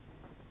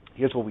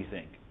 here's what we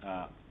think.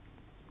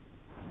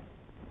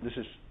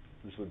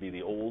 This would be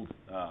the old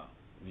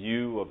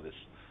view of this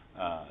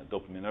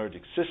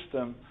dopaminergic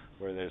system,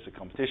 where there's a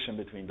competition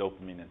between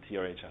dopamine and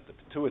TRH at the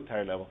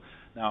pituitary level.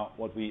 Now,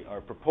 what we are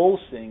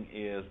proposing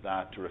is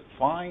that to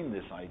refine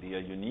this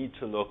idea, you need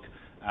to look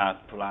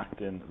at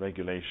prolactin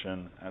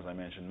regulation, as I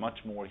mentioned, much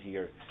more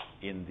here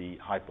in the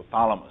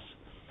hypothalamus.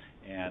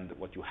 And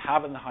what you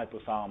have in the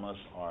hypothalamus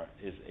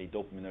is a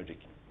dopaminergic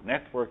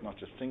network, not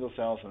just single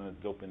cells, and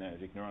the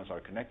dopaminergic neurons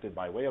are connected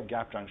by way of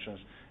gap junctions,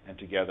 and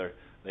together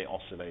they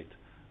oscillate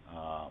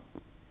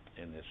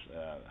in this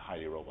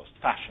highly robust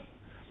fashion.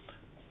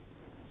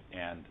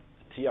 And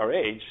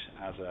TRH,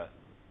 as a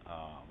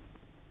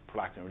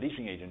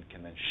prolactin-releasing agent,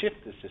 can then shift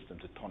the system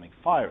to tonic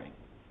firing.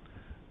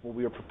 What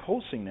we are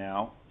proposing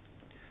now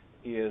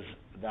is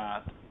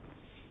that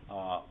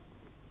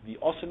the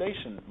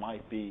oscillation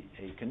might be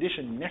a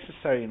condition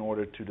necessary in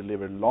order to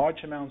deliver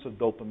large amounts of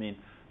dopamine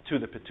to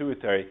the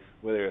pituitary,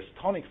 whereas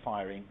tonic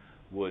firing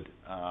would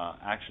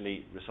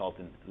actually result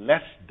in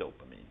less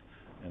dopamine.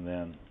 And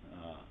then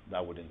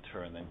that would in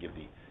turn then give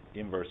the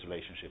inverse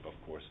relationship, of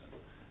course,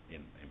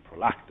 in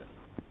prolactin.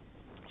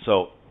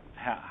 So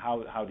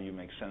how do you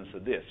make sense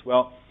of this?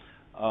 Well,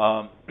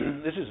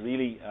 This is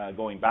really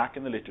going back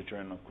in the literature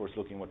and, of course,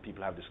 looking at what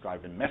people have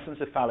described in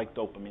mesencephalic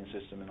dopamine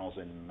system and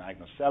also in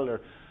magnocellular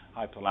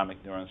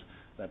hypothalamic neurons,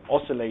 that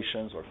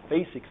oscillations or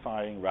phasic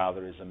firing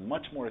rather is a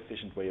much more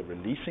efficient way of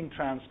releasing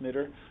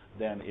transmitter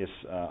than is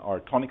our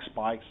tonic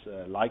spikes,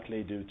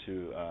 likely due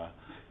to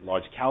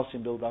large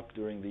calcium buildup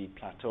during the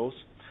plateaus.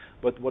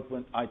 But what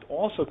might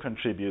also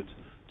contribute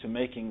to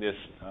making this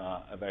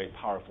a very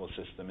powerful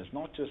system is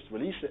not just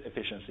release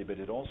efficiency, but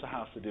it also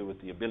has to do with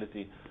the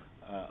ability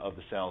of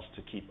the cells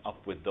to keep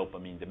up with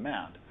dopamine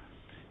demand.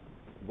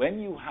 When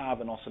you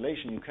have an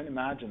oscillation, you can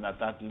imagine that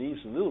that leaves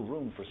a little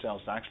room for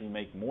cells to actually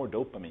make more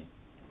dopamine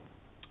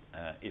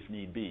if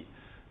need be.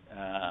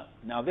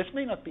 Now, this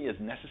may not be as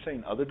necessary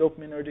in other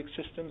dopaminergic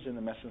systems, in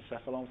the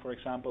mesencephalon, for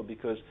example,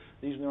 because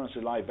these neurons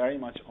rely very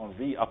much on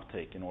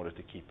reuptake in order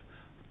to keep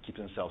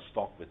themselves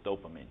stocked with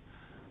dopamine.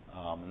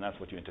 And that's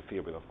what you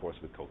interfere with, of course,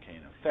 with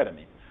cocaine and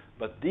amphetamine.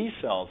 But these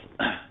cells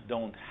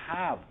don't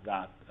have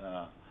that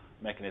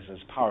mechanism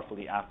as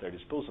powerfully at their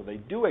disposal. They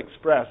do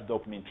express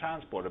dopamine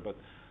transporter, but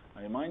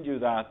I remind you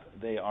that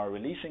they are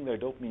releasing their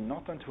dopamine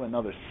not onto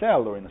another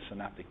cell or in a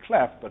synaptic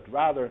cleft, but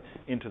rather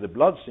into the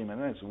bloodstream, and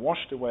then it's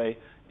washed away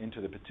into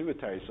the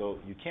pituitary. So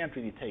you can't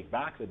really take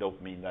back the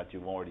dopamine that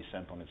you've already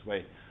sent on its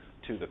way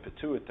to the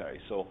pituitary.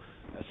 So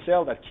a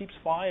cell that keeps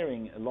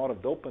firing a lot of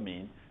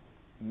dopamine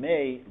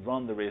may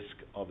run the risk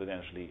of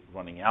eventually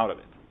running out of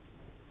it.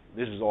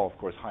 This is all, of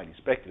course, highly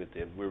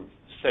speculative. We're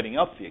setting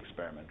up the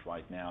experiment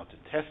right now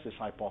to test this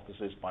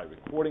hypothesis by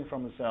recording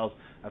from the cells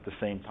at the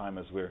same time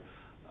as we're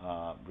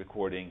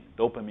recording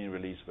dopamine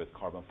release with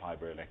carbon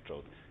fiber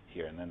electrode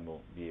here, and then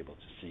we'll be able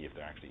to see if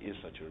there actually is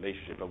such a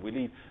relationship. But we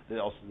believe that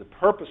also the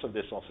purpose of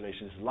this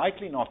oscillation is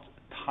likely not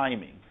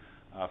timing.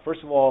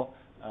 First of all,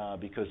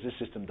 because this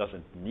system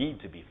doesn't need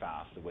to be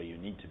fast the way you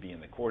need to be in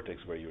the cortex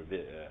where you're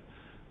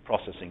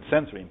processing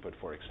sensory input,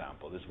 for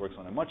example. This works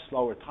on a much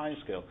slower time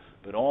scale,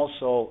 but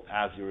also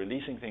as you're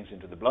releasing things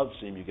into the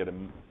bloodstream, you get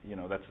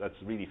that's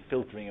really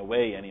filtering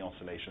away any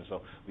oscillation.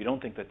 So we don't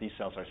think that these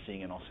cells are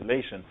seeing an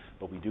oscillation,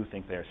 but we do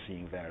think they are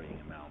seeing varying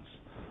amounts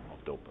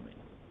of dopamine.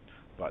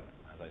 But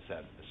as I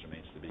said, this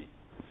remains to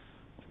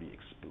be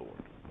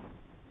explored.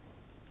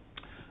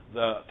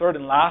 The third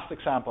and last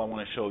example I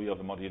want to show you of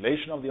the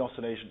modulation of the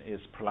oscillation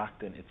is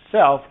prolactin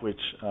itself, which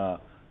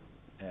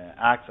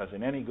acts as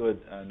in any good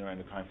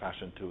neuroendocrine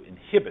fashion to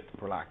inhibit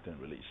prolactin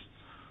release.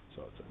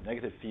 So it's a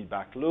negative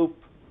feedback loop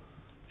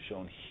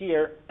shown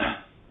here.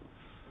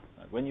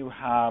 When you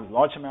have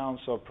large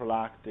amounts of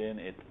prolactin,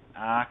 it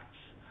acts,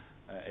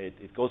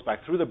 it goes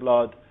back through the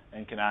blood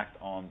and can act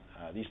on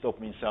these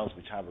dopamine cells,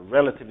 which have a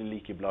relatively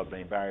leaky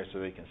blood-brain barrier, so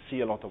they can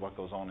see a lot of what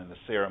goes on in the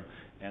serum.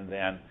 And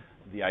then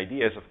the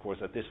idea is, of course,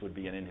 that this would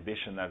be an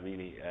inhibition that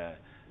really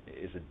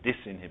is a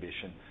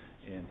disinhibition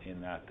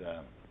in that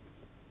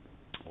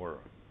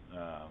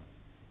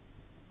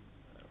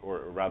or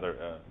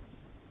rather,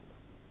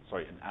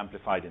 an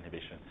amplified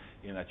inhibition,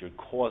 in that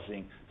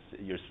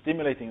you're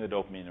stimulating the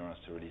dopamine neurons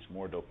to release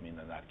more dopamine,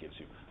 and that gives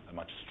you a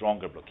much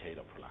stronger blockade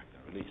of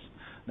prolactin release.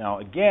 Now,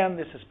 again,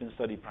 this has been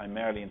studied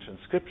primarily in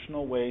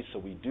transcriptional ways, so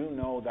we do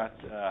know that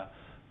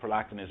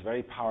prolactin is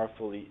very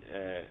powerfully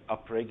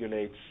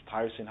upregulates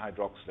tyrosine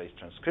hydroxylase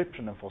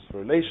transcription and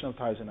phosphorylation of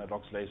tyrosine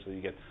hydroxylase, so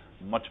you get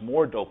much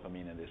more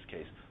dopamine in this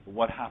case. But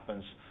what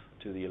happens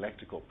to the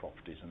electrical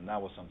properties? And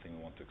that was something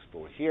we want to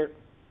explore here.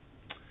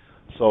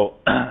 So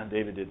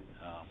David did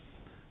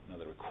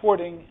another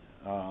recording,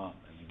 and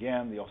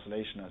again, the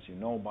oscillation, as you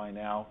know by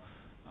now,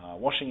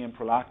 washing in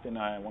prolactin.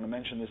 I want to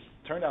mention this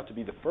turned out to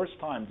be the first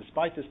time,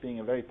 despite this being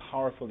a very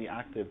powerfully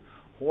active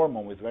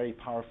hormone with very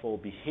powerful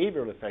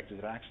behavioral effects, it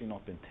had actually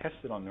not been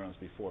tested on neurons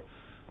before.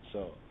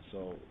 So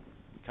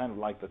we kind of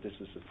like that this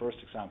is the first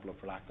example of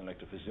prolactin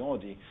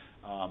electrophysiology,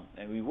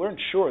 and we weren't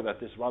sure that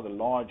this rather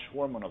large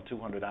hormone of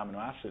 200 amino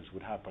acids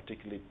would have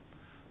particularly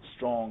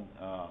strong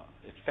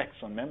effects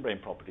on membrane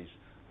properties,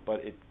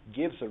 but it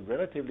gives a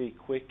relatively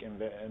quick and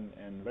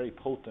very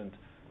potent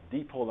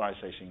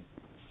depolarization,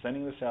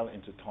 sending the cell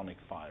into tonic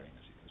firing.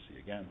 As you can see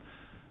again,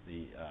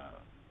 the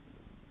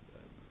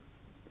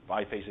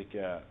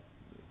biphasic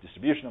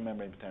distribution of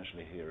membrane potential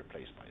here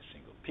replaced by a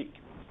single peak.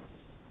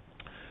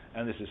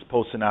 And this is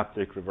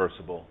postsynaptic,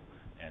 reversible,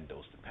 and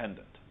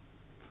dose-dependent.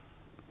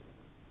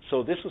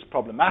 So this was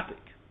problematic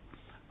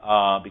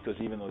because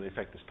even though the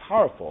effect is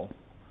powerful,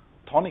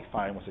 tonic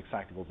firing was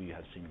exactly what we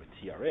had seen with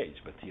TRH.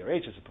 But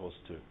TRH is supposed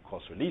to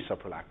cause release of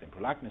prolactin.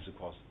 Prolactin is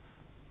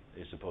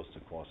supposed to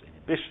cause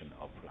inhibition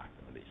of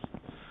prolactin release.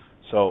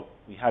 So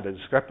we had a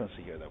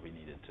discrepancy here that we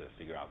needed to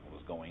figure out what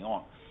was going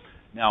on.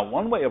 Now,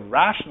 one way of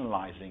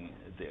rationalizing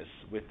this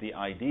with the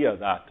idea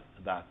that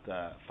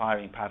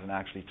firing pattern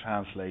actually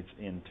translates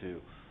into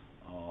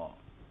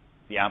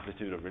the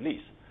amplitude of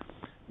release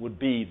would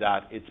be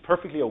that it's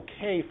perfectly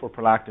okay for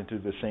prolactin to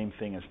do the same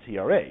thing as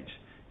TRH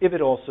if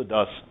it also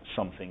does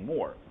something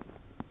more.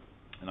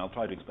 And I'll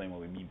try to explain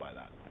what we mean by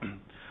that.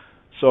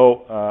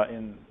 So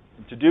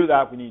to do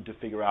that, we need to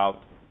figure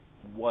out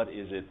what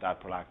is it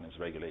that prolactin is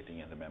regulating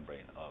in the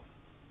membrane of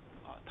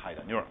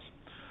TIDAL neurons.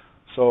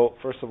 So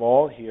first of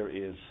all, here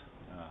is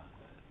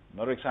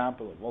another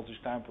example, a voltage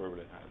tamper,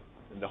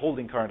 the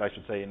holding current, I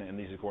should say, in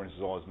these recordings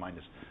is always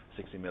minus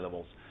 60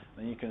 millivolts.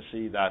 Then you can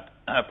see that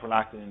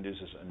prolactin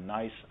induces a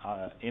nice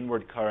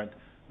inward current,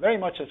 very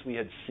much as we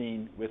had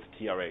seen with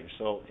TRH.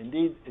 So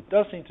indeed, it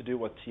does seem to do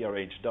what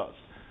TRH does.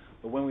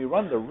 But when we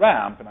run the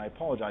ramp, and I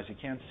apologize, you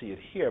can't see it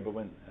here, but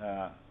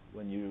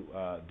when you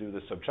do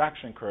the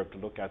subtraction curve to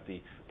look at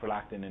the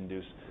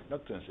prolactin-induced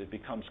inductance, it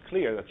becomes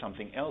clear that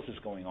something else is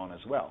going on as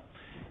well.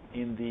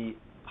 In the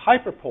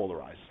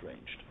hyperpolarized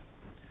range,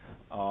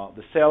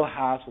 the cell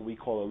has what we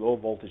call a low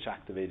voltage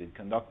activated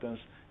conductance,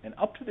 and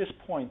up to this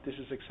point, this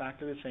is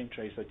exactly the same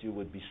trace that you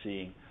would be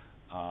seeing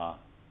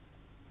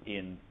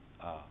in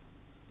a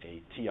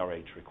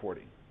TRH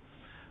recording.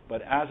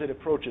 But as it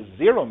approaches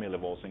 0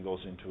 millivolts and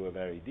goes into a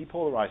very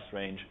depolarized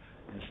range,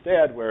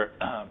 instead where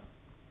a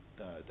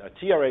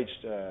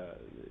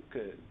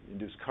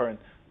TRH-induced current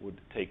would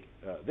take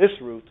this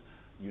route,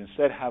 you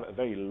instead have a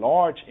very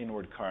large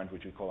inward current,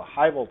 which we call a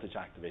high voltage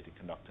activated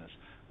conductance,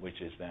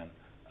 which is then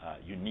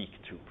unique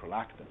to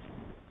prolactin.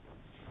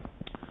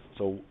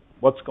 So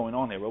what's going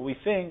on here? Well, we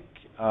think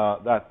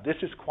that this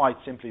is quite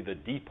simply the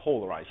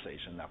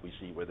depolarization that we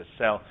see, where the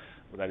cell,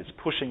 that is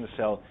pushing the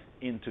cell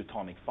into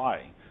tonic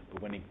firing.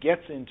 But when it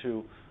gets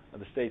into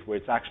the state where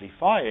it's actually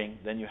firing,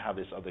 then you have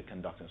this other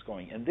conductance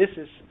going. And this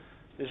is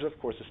of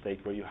course a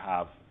state where you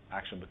have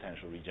action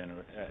potential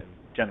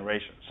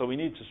generation. So we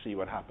need to see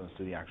what happens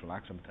to the actual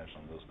action potential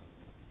in those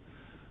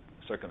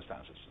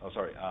circumstances. I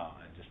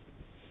just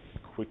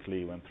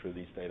quickly went through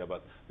these data,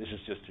 but this is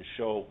just to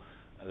show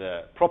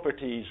the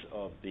properties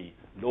of the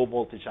low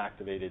voltage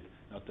activated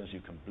inductance.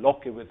 You can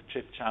block it with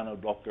chip channel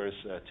blockers,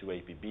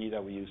 2-APB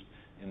that we used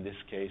in this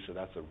case. So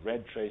that's a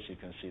red trace. You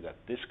can see that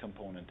this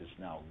component is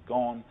now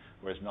gone,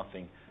 whereas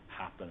nothing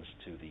happens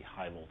to the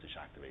high voltage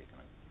activated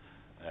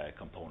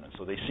components.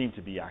 So they seem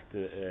to be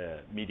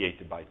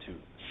mediated by two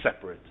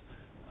separate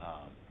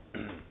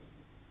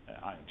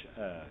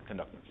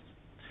conductances.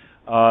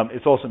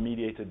 It's also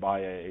mediated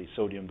by a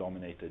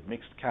sodium-dominated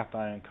mixed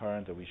cation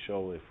current that we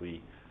show if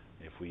we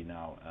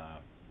now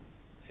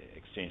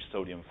exchange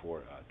sodium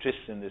for tris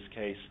in this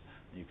case.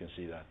 You can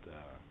see that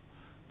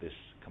this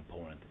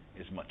component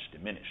is much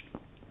diminished,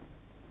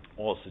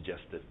 all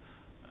suggestive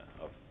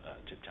of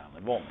chip channel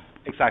involvement,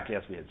 exactly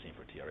as we had seen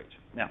for TRH.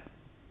 Now,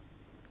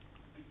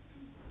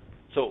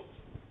 so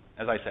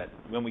as I said,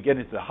 when we get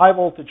into the high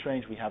voltage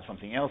range, we have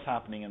something else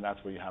happening, and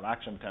that's where you have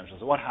action potential.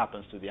 So what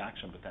happens to the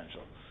action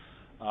potential?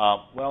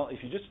 Well,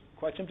 if you just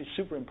quite simply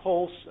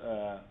superimpose,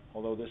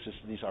 although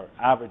these are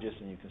averages,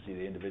 and you can see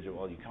the individual,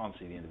 well, you can't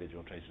see the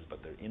individual traces,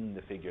 but they're in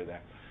the figure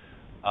there.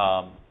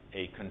 A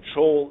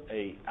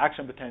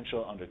action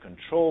potential under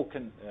control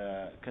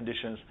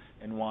conditions,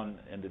 and one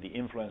under the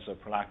influence of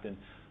prolactin,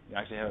 you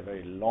actually have a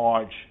very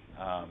large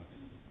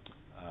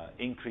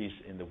increase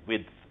in the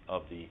width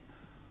of the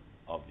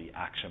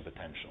action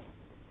potential.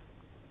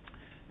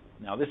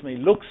 Now, this may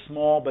look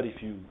small, but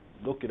if you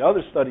look at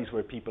other studies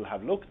where people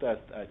have looked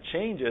at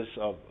changes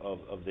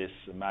of this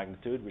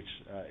magnitude, which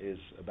is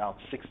about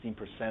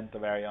 16%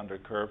 of area under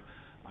curve,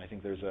 I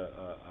think there's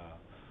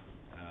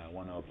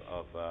one of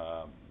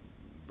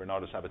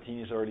Bernardo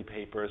Sabatini's early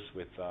papers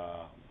with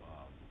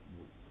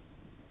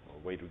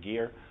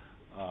Broberger.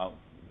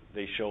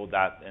 They showed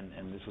that,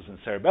 and this was in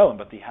cerebellum,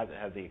 but they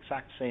had the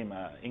exact same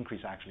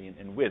increase actually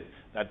in width.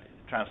 That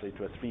translates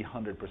to a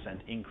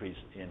 300% increase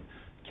in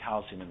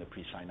calcium in the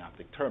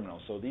presynaptic terminal.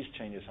 So these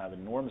changes have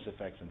enormous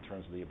effects in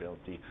terms of the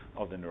ability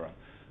of the neuron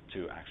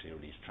to actually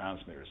release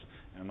transmitters.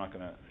 And I'm not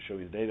going to show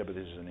you the data, but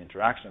this is an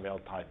interaction of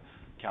L-type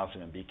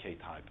calcium and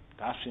BK-type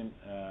potassium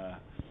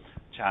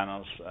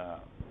channels,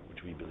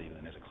 which we believe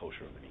then is a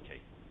closure of the BK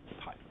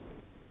type.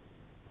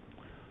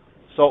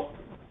 So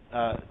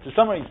to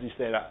summarize these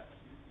data,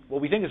 what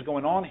we think is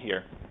going on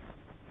here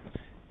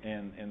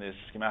in this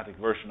schematic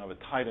version of a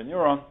TIDAL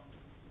neuron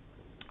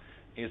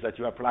is that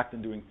you have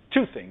prolactin doing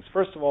two things.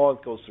 First of all,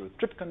 it goes through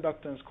trip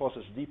conductance,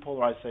 causes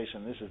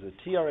depolarization. This is a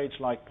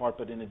TRH-like part,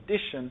 but in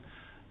addition,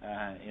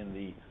 in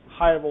the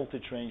higher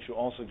voltage range, you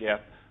also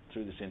get,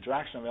 through this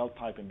interaction of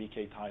L-type and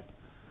BK-type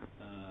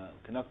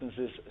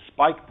conductances,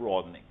 spike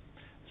broadening.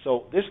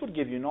 So this would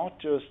give you not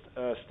just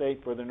a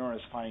state where the neuron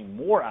is firing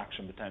more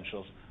action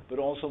potentials, but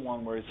also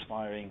one where it's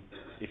firing,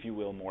 if you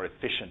will, more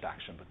efficient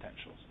action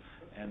potentials.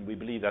 And we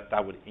believe that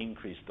that would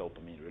increase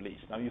dopamine release.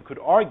 Now, you could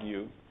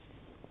argue,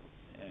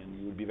 and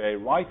you would be very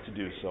right to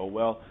do so,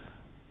 well,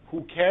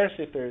 who cares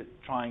if they're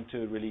trying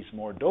to release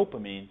more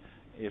dopamine?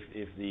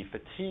 If the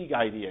fatigue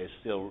idea is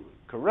still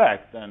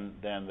correct, then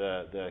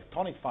the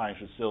tonic firing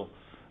should still,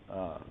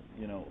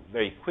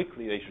 very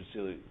quickly they should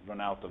still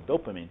run out of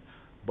dopamine.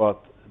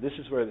 But this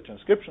is where the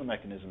transcriptional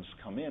mechanisms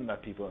come in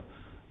that people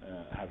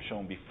have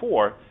shown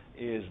before,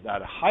 is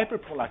that a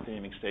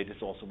hyperprolactinemic state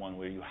is also one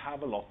where you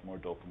have a lot more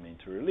dopamine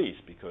to release,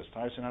 because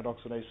tyrosine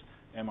hydroxylase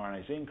mRNA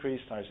is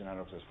increased, tyrosine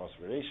hydroxylase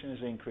phosphorylation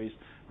is increased,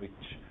 which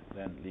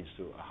then leads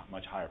to a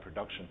much higher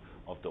production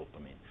of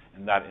dopamine.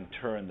 And that in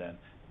turn then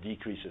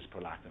decreases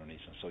prolactin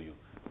release, and so you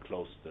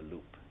close the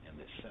loop in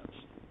this sense.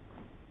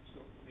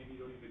 So maybe you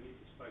don't even need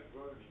the spike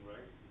broadening,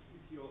 right?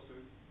 If you also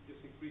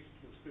just increased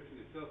transcription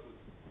itself would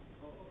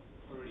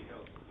already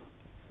help.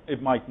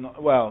 It might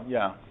not. Well,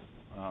 yeah.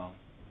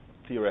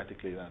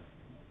 Theoretically,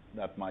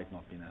 that might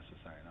not be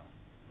necessary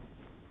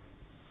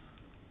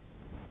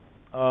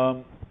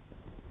now.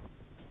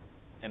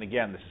 And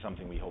again, this is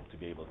something we hope to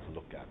be able to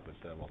look at with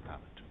we'll have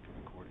two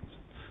recordings.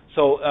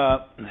 So,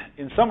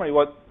 in summary,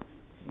 what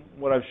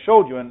I've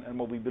showed you and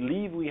what we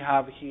believe we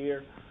have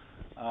here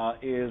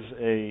is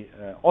a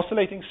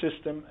oscillating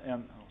system,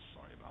 and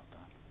sorry about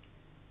that.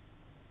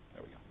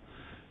 There we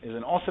go. Is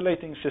an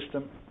oscillating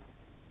system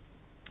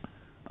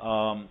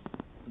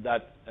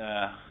that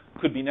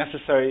could be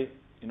necessary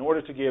in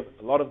order to give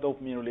a lot of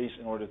dopamine release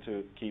in order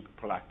to keep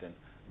prolactin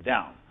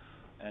down.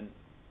 And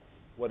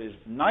what is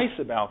nice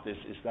about this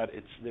is that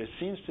there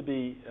seems to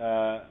be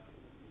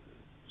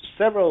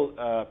several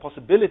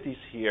possibilities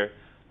here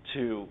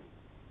to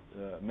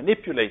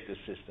manipulate the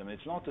system.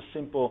 It's not a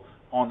simple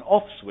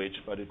on-off switch,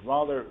 but it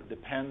rather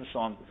depends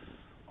on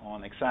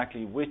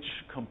exactly which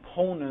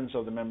components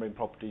of the membrane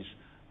properties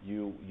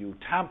you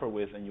tamper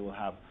with, and you will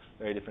have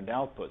very different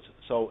outputs.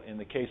 So in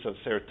the case of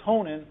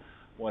serotonin,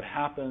 what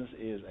happens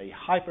is a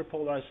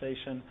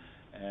hyperpolarization,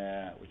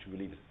 which we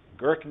believe is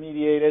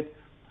GERK-mediated,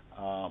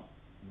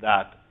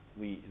 that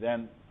we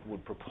then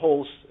would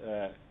propose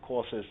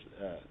causes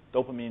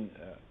dopamine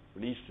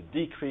release to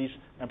decrease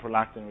and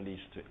prolactin release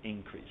to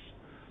increase.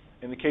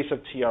 In the case of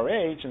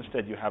TRH,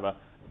 instead you have a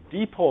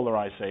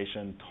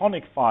depolarization,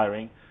 tonic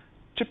firing,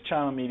 chip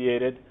channel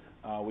mediated,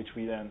 which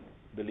we then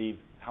believe,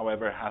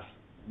 however,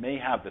 may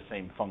have the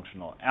same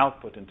functional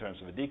output in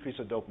terms of a decrease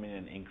of dopamine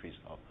and increase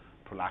of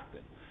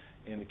prolactin.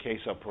 In the case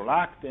of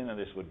prolactin, and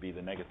this would be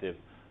the negative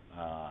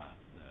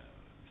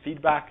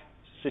feedback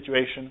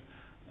situation,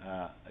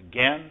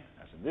 again,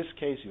 as in this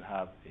case, you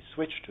have a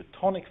switch to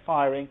tonic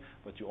firing,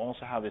 but you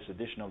also have this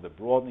addition of the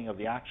broadening of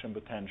the action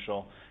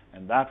potential,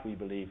 and that, we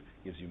believe,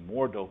 gives you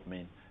more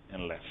dopamine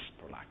and less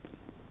prolactin.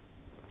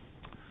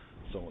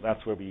 So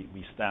that's where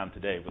we stand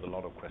today, with a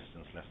lot of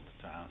questions left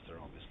to answer,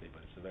 obviously,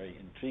 but it's a very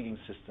intriguing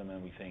system,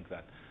 and we think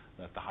that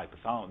the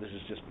hypothalamus, this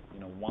is just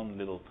one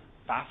little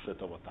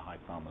facet of what the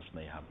hypothalamus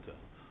may have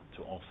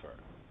to offer.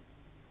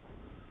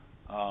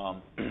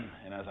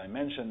 And as I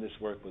mentioned, this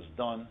work was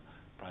done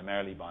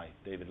primarily by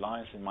David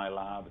Lyons in my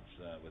lab.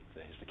 It's with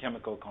the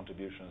histochemical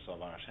contributions of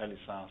Arash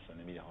Helisas and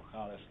Emilia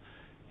Jorjales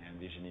and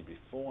Virginie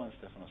Briffaut, and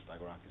Stefanos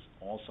Stagorakis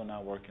also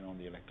now working on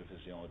the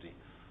electrophysiology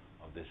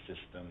of this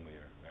system. We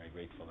are very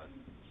grateful that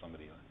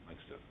somebody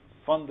likes to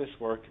fund this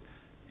work,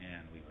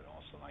 and we would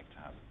also like to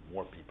have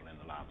more people in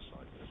the lab. So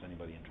if there's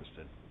anybody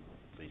interested,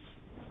 please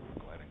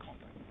go ahead and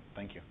contact me.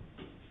 Thank you.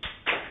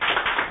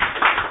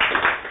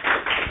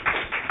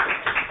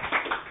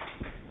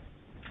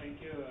 Thank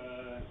you.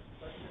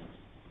 Questions?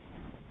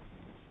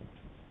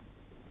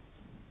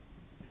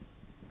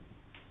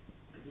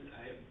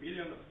 I have a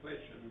billion of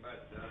questions,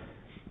 but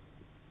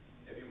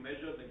have you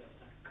measured the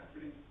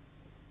coupling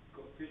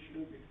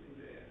coefficient between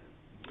the...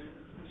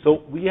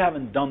 So we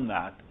haven't done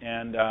that,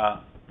 and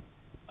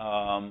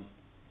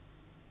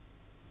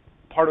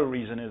part of the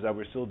reason is that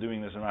we're still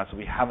doing this in rats. So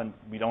we have an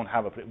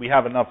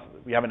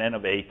N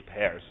of 8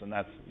 pairs, and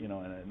that's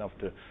enough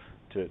to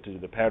do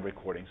the paired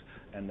recordings,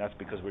 and that's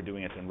because we're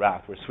doing it in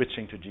rat. We're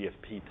switching to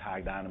GFP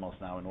tagged animals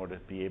now in order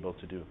to be able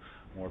to do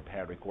more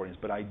paired recordings.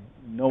 But I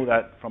know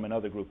that from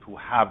another group who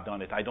have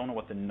done it. I don't know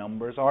what the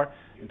numbers are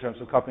in terms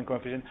of coupling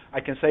coefficient. I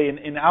can say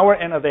in our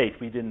N of 8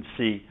 we didn't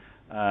see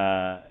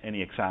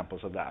any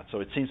examples of that. So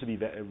it seems to be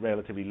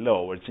relatively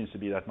low, or it seems to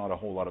be that not a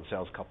whole lot of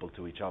cells coupled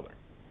to each other.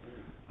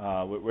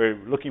 We're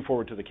looking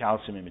forward to the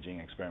calcium imaging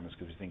experiments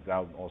because we think that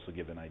will also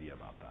give an idea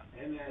about that.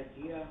 Any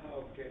idea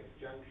how gap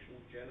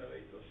junction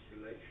generate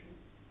oscillation?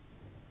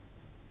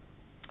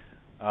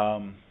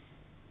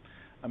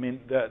 I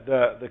mean,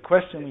 the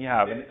question we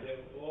have... The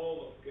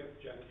role of gap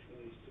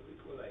junction is to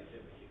equalize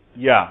everything.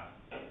 Yeah.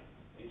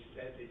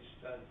 Instead, it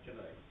starts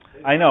generate.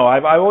 I know.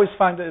 I've always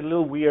found it a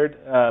little weird,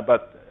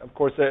 but of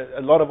course,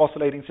 a lot of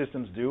oscillating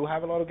systems do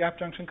have a lot of gap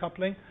junction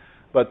coupling.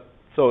 But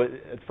so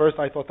at first,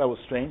 I thought that was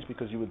strange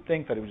because you would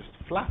think that it would just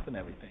flatten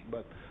everything,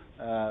 but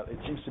it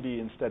seems to be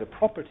instead a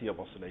property of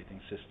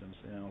oscillating systems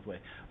in a way.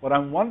 What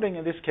I'm wondering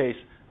in this case,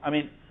 I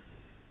mean,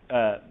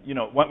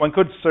 one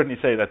could certainly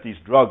say that these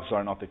drugs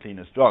are not the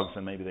cleanest drugs,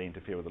 and maybe they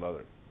interfere with a lot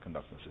of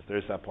conductances. There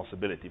is that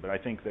possibility, but I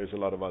think there's a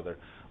lot of other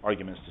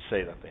arguments to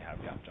say that they have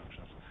gap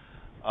junctions.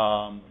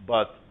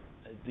 But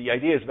the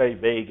idea is very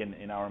vague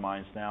in our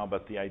minds now,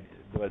 but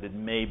it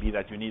may be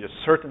that you need a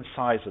certain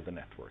size of the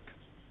network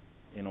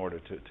in order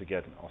to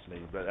get an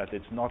oscillating, but that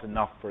it's not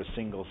enough for a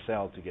single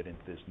cell to get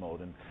into this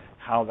mode, and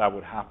how that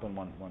would happen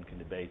one can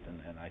debate,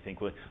 and I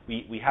think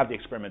we have the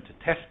experiment to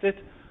test it,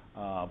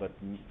 but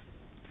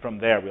from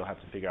there we'll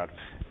have to figure out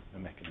the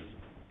mechanism.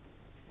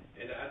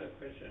 And the other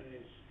question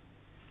is,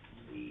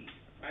 the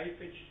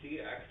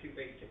 5-HT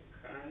activate a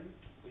current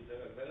with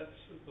a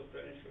reversal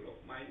potential of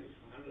minus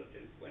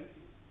 120?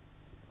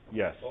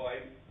 Yes. So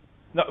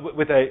no,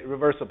 with a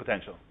reversal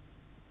potential.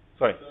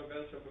 Sorry. The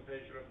reversal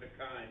potential of the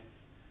current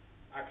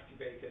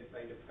activated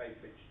by the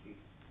 5-HT.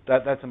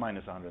 That's a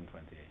minus 128,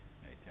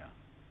 yeah.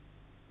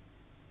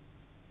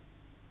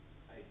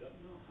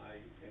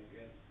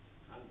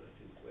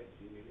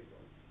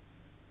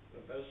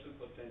 reversal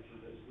potential.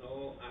 There's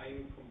no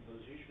ion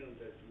composition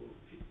that will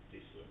fit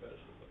this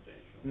reversal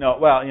potential. No,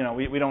 well,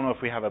 we don't know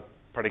if we have a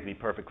particularly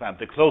perfect clamp.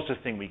 The closest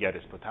thing we get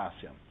is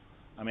potassium.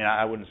 I mean,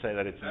 I wouldn't say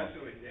that it's...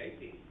 Potassium is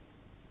 80,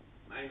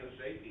 minus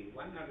 80,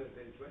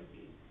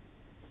 120.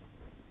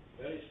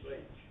 Very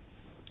strange.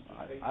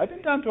 I've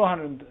been down to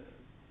 100.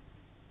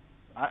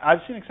 I've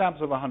seen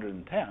examples of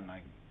 110.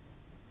 Potassium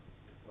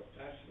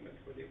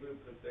equilibrium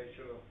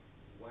potential of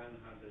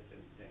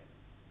 110.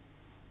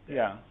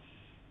 Yeah.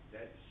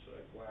 That's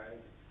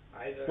required.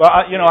 Either Well,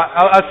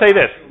 I'll say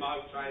this.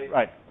 Outside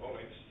Right. or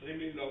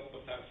extremely low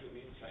potassium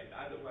inside.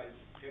 Otherwise,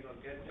 you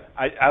cannot get that.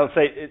 I'll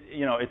say,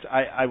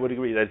 I would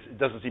agree that it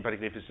doesn't seem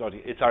particularly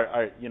physiological. It's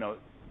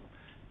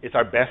it's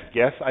our best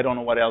guess. I don't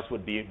know what else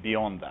would be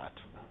beyond that.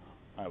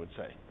 I would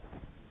say.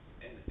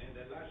 And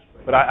the last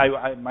question. But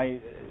my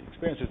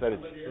experience is that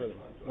it's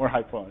more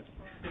high quality.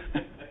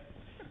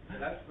 The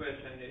last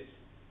question is,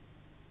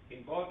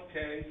 in both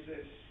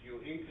cases, you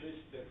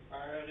increase the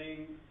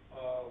firing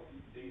of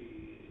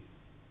the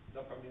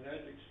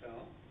dopaminergic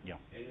cell. Yeah.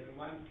 And in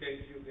one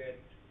case, you get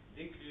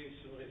decrease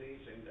in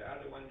release, and the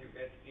other one, you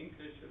get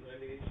increase in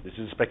release. This is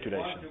You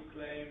speculation. want to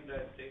claim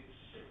that it's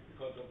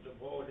because of the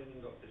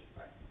broadening of the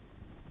spike.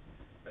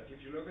 But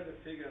if you look at the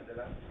figure on the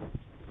left,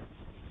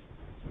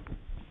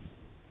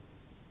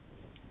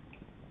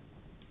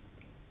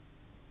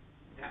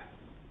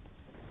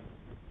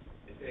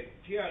 the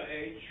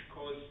TRH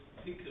caused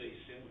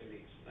decrease in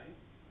release, right?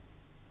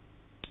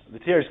 The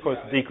TRH cause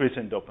decrease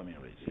in dopamine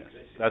release. Yes,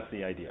 that's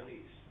the idea.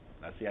 Release.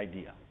 That's the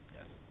idea.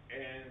 Yes.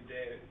 And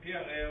the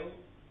PRL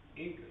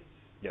increase.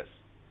 Yes.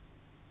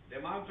 The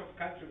amount of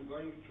calcium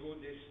going through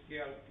this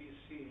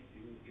TRPC,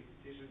 if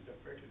this is the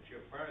frequency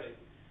of firing,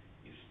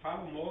 is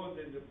far more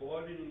than the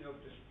broadening of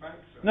the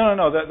spikes. No.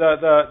 No.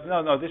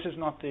 This is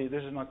not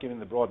giving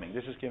the broadening.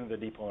 This is giving the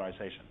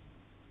depolarization.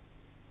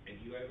 And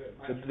you have a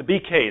much The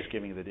BK is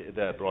giving the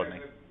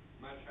broadening. You have a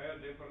much higher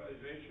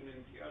depolarization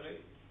in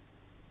TRH.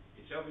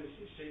 It's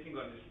obviously sitting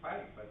on the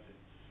spike, but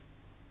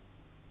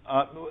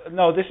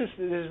No, this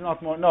is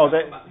not more. No,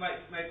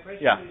 my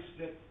question yeah. is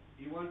that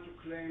you want to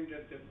claim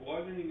that the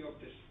broadening of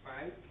the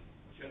spike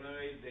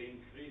generates the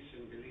increase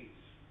in release.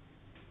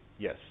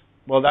 Yes.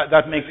 Well,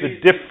 that makes the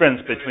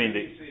difference between the.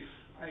 Release is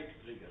spike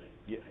triggering.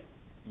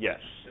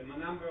 Yes. The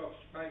number of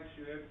spikes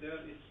you have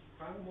there is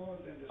far more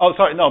than the. Oh,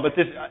 sorry. No, but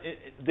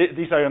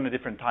these are on a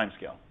different time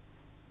scale.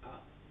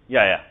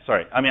 Yeah.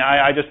 Sorry. I mean,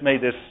 I just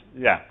made this.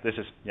 Yeah. This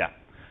is. Yeah.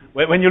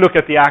 When you look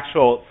at the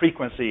actual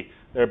frequency,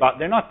 they're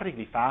not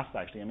particularly fast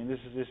actually. I mean, this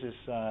is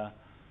I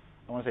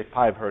want to say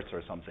 5 hertz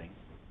or something.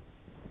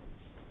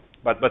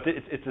 But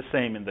it's the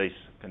same in these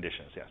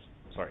conditions. Yes.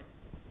 Sorry.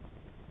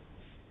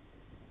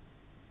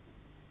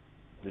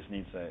 This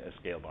needs a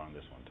scale bar on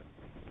this one too.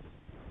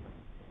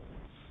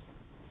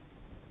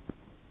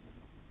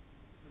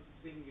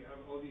 Thinking you have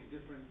all these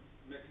different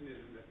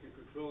mechanisms that can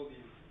control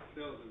these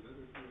cells and the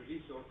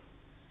release of.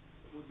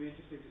 It would be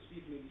interesting to see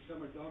if maybe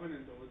some are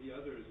dominant over the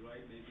others, right?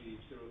 Maybe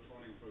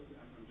serotonin, for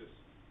example. I'm just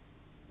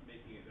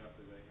making it up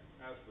as I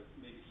ask, but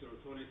maybe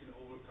serotonin can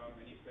overcome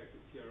any effect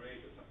of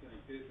TRH or something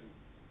like this. And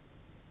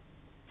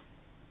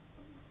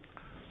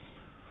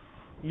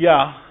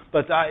yeah,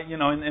 but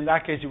in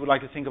that case, you would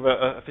like to think of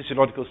a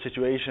physiological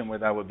situation where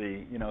that would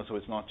be, so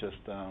it's not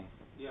just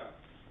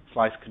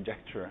slice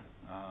conjecture.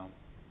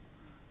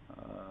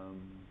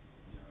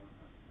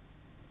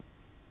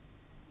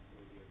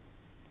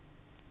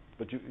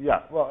 But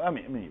well, I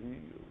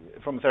mean,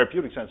 from a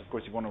therapeutic sense, of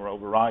course, you want to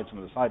override some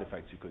of the side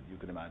effects. You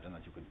could imagine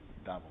that you could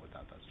dabble with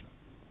that. That's true.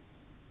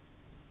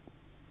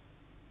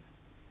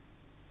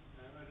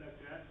 I'd like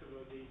to ask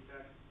about the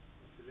impact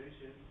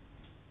oscillation.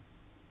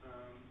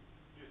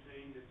 You're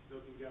saying that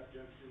blocking gap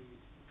junction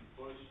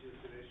abolishes the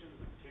oscillation,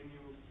 but can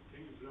you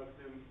block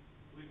them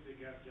with the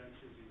gap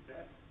junctions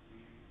intact?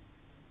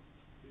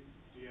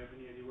 Do you have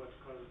any idea what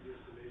causes the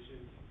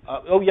oscillation?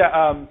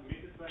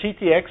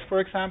 TTX, for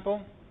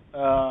example,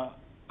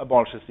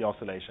 abolishes the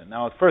oscillation.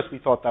 Now, at first we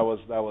thought that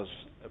was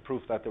a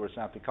proof that there was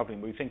synaptic coupling,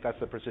 but we think that's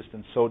the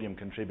persistent sodium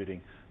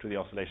contributing to the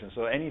oscillation.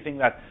 So anything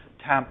that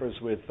tampers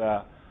with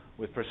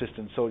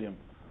persistent sodium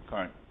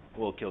current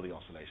will kill the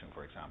oscillation,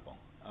 for example.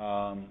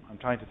 I'm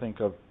trying to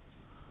think of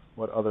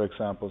what other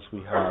examples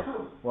we have.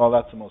 Well,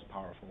 that's the most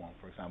powerful one,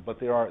 for example. But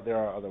there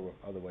are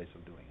other ways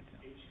of doing it.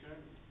 Yeah. H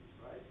current is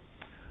right?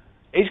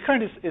 H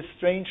current is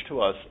strange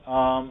to us.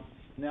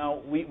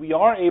 Now, we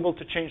are able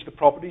to change the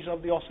properties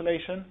of the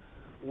oscillation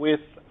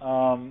with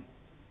ZD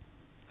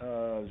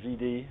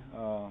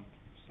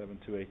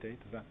 7288, is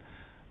that?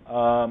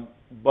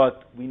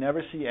 But we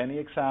never see any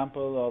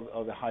example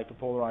of a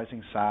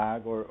hyperpolarizing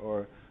SAG,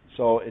 or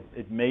so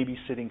it may be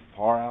sitting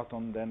far out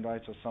on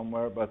dendrites or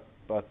somewhere, but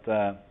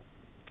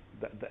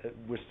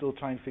we're still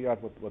trying to figure out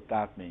what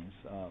that means.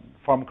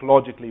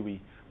 Pharmacologically,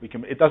 we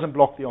can. It doesn't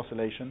block the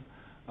oscillation,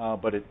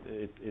 but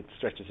it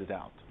stretches it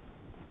out.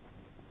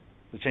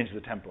 It changes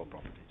the temporal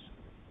properties.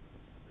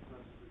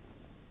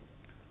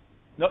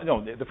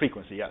 No, the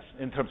frequency, yes.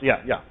 In terms,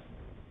 yeah.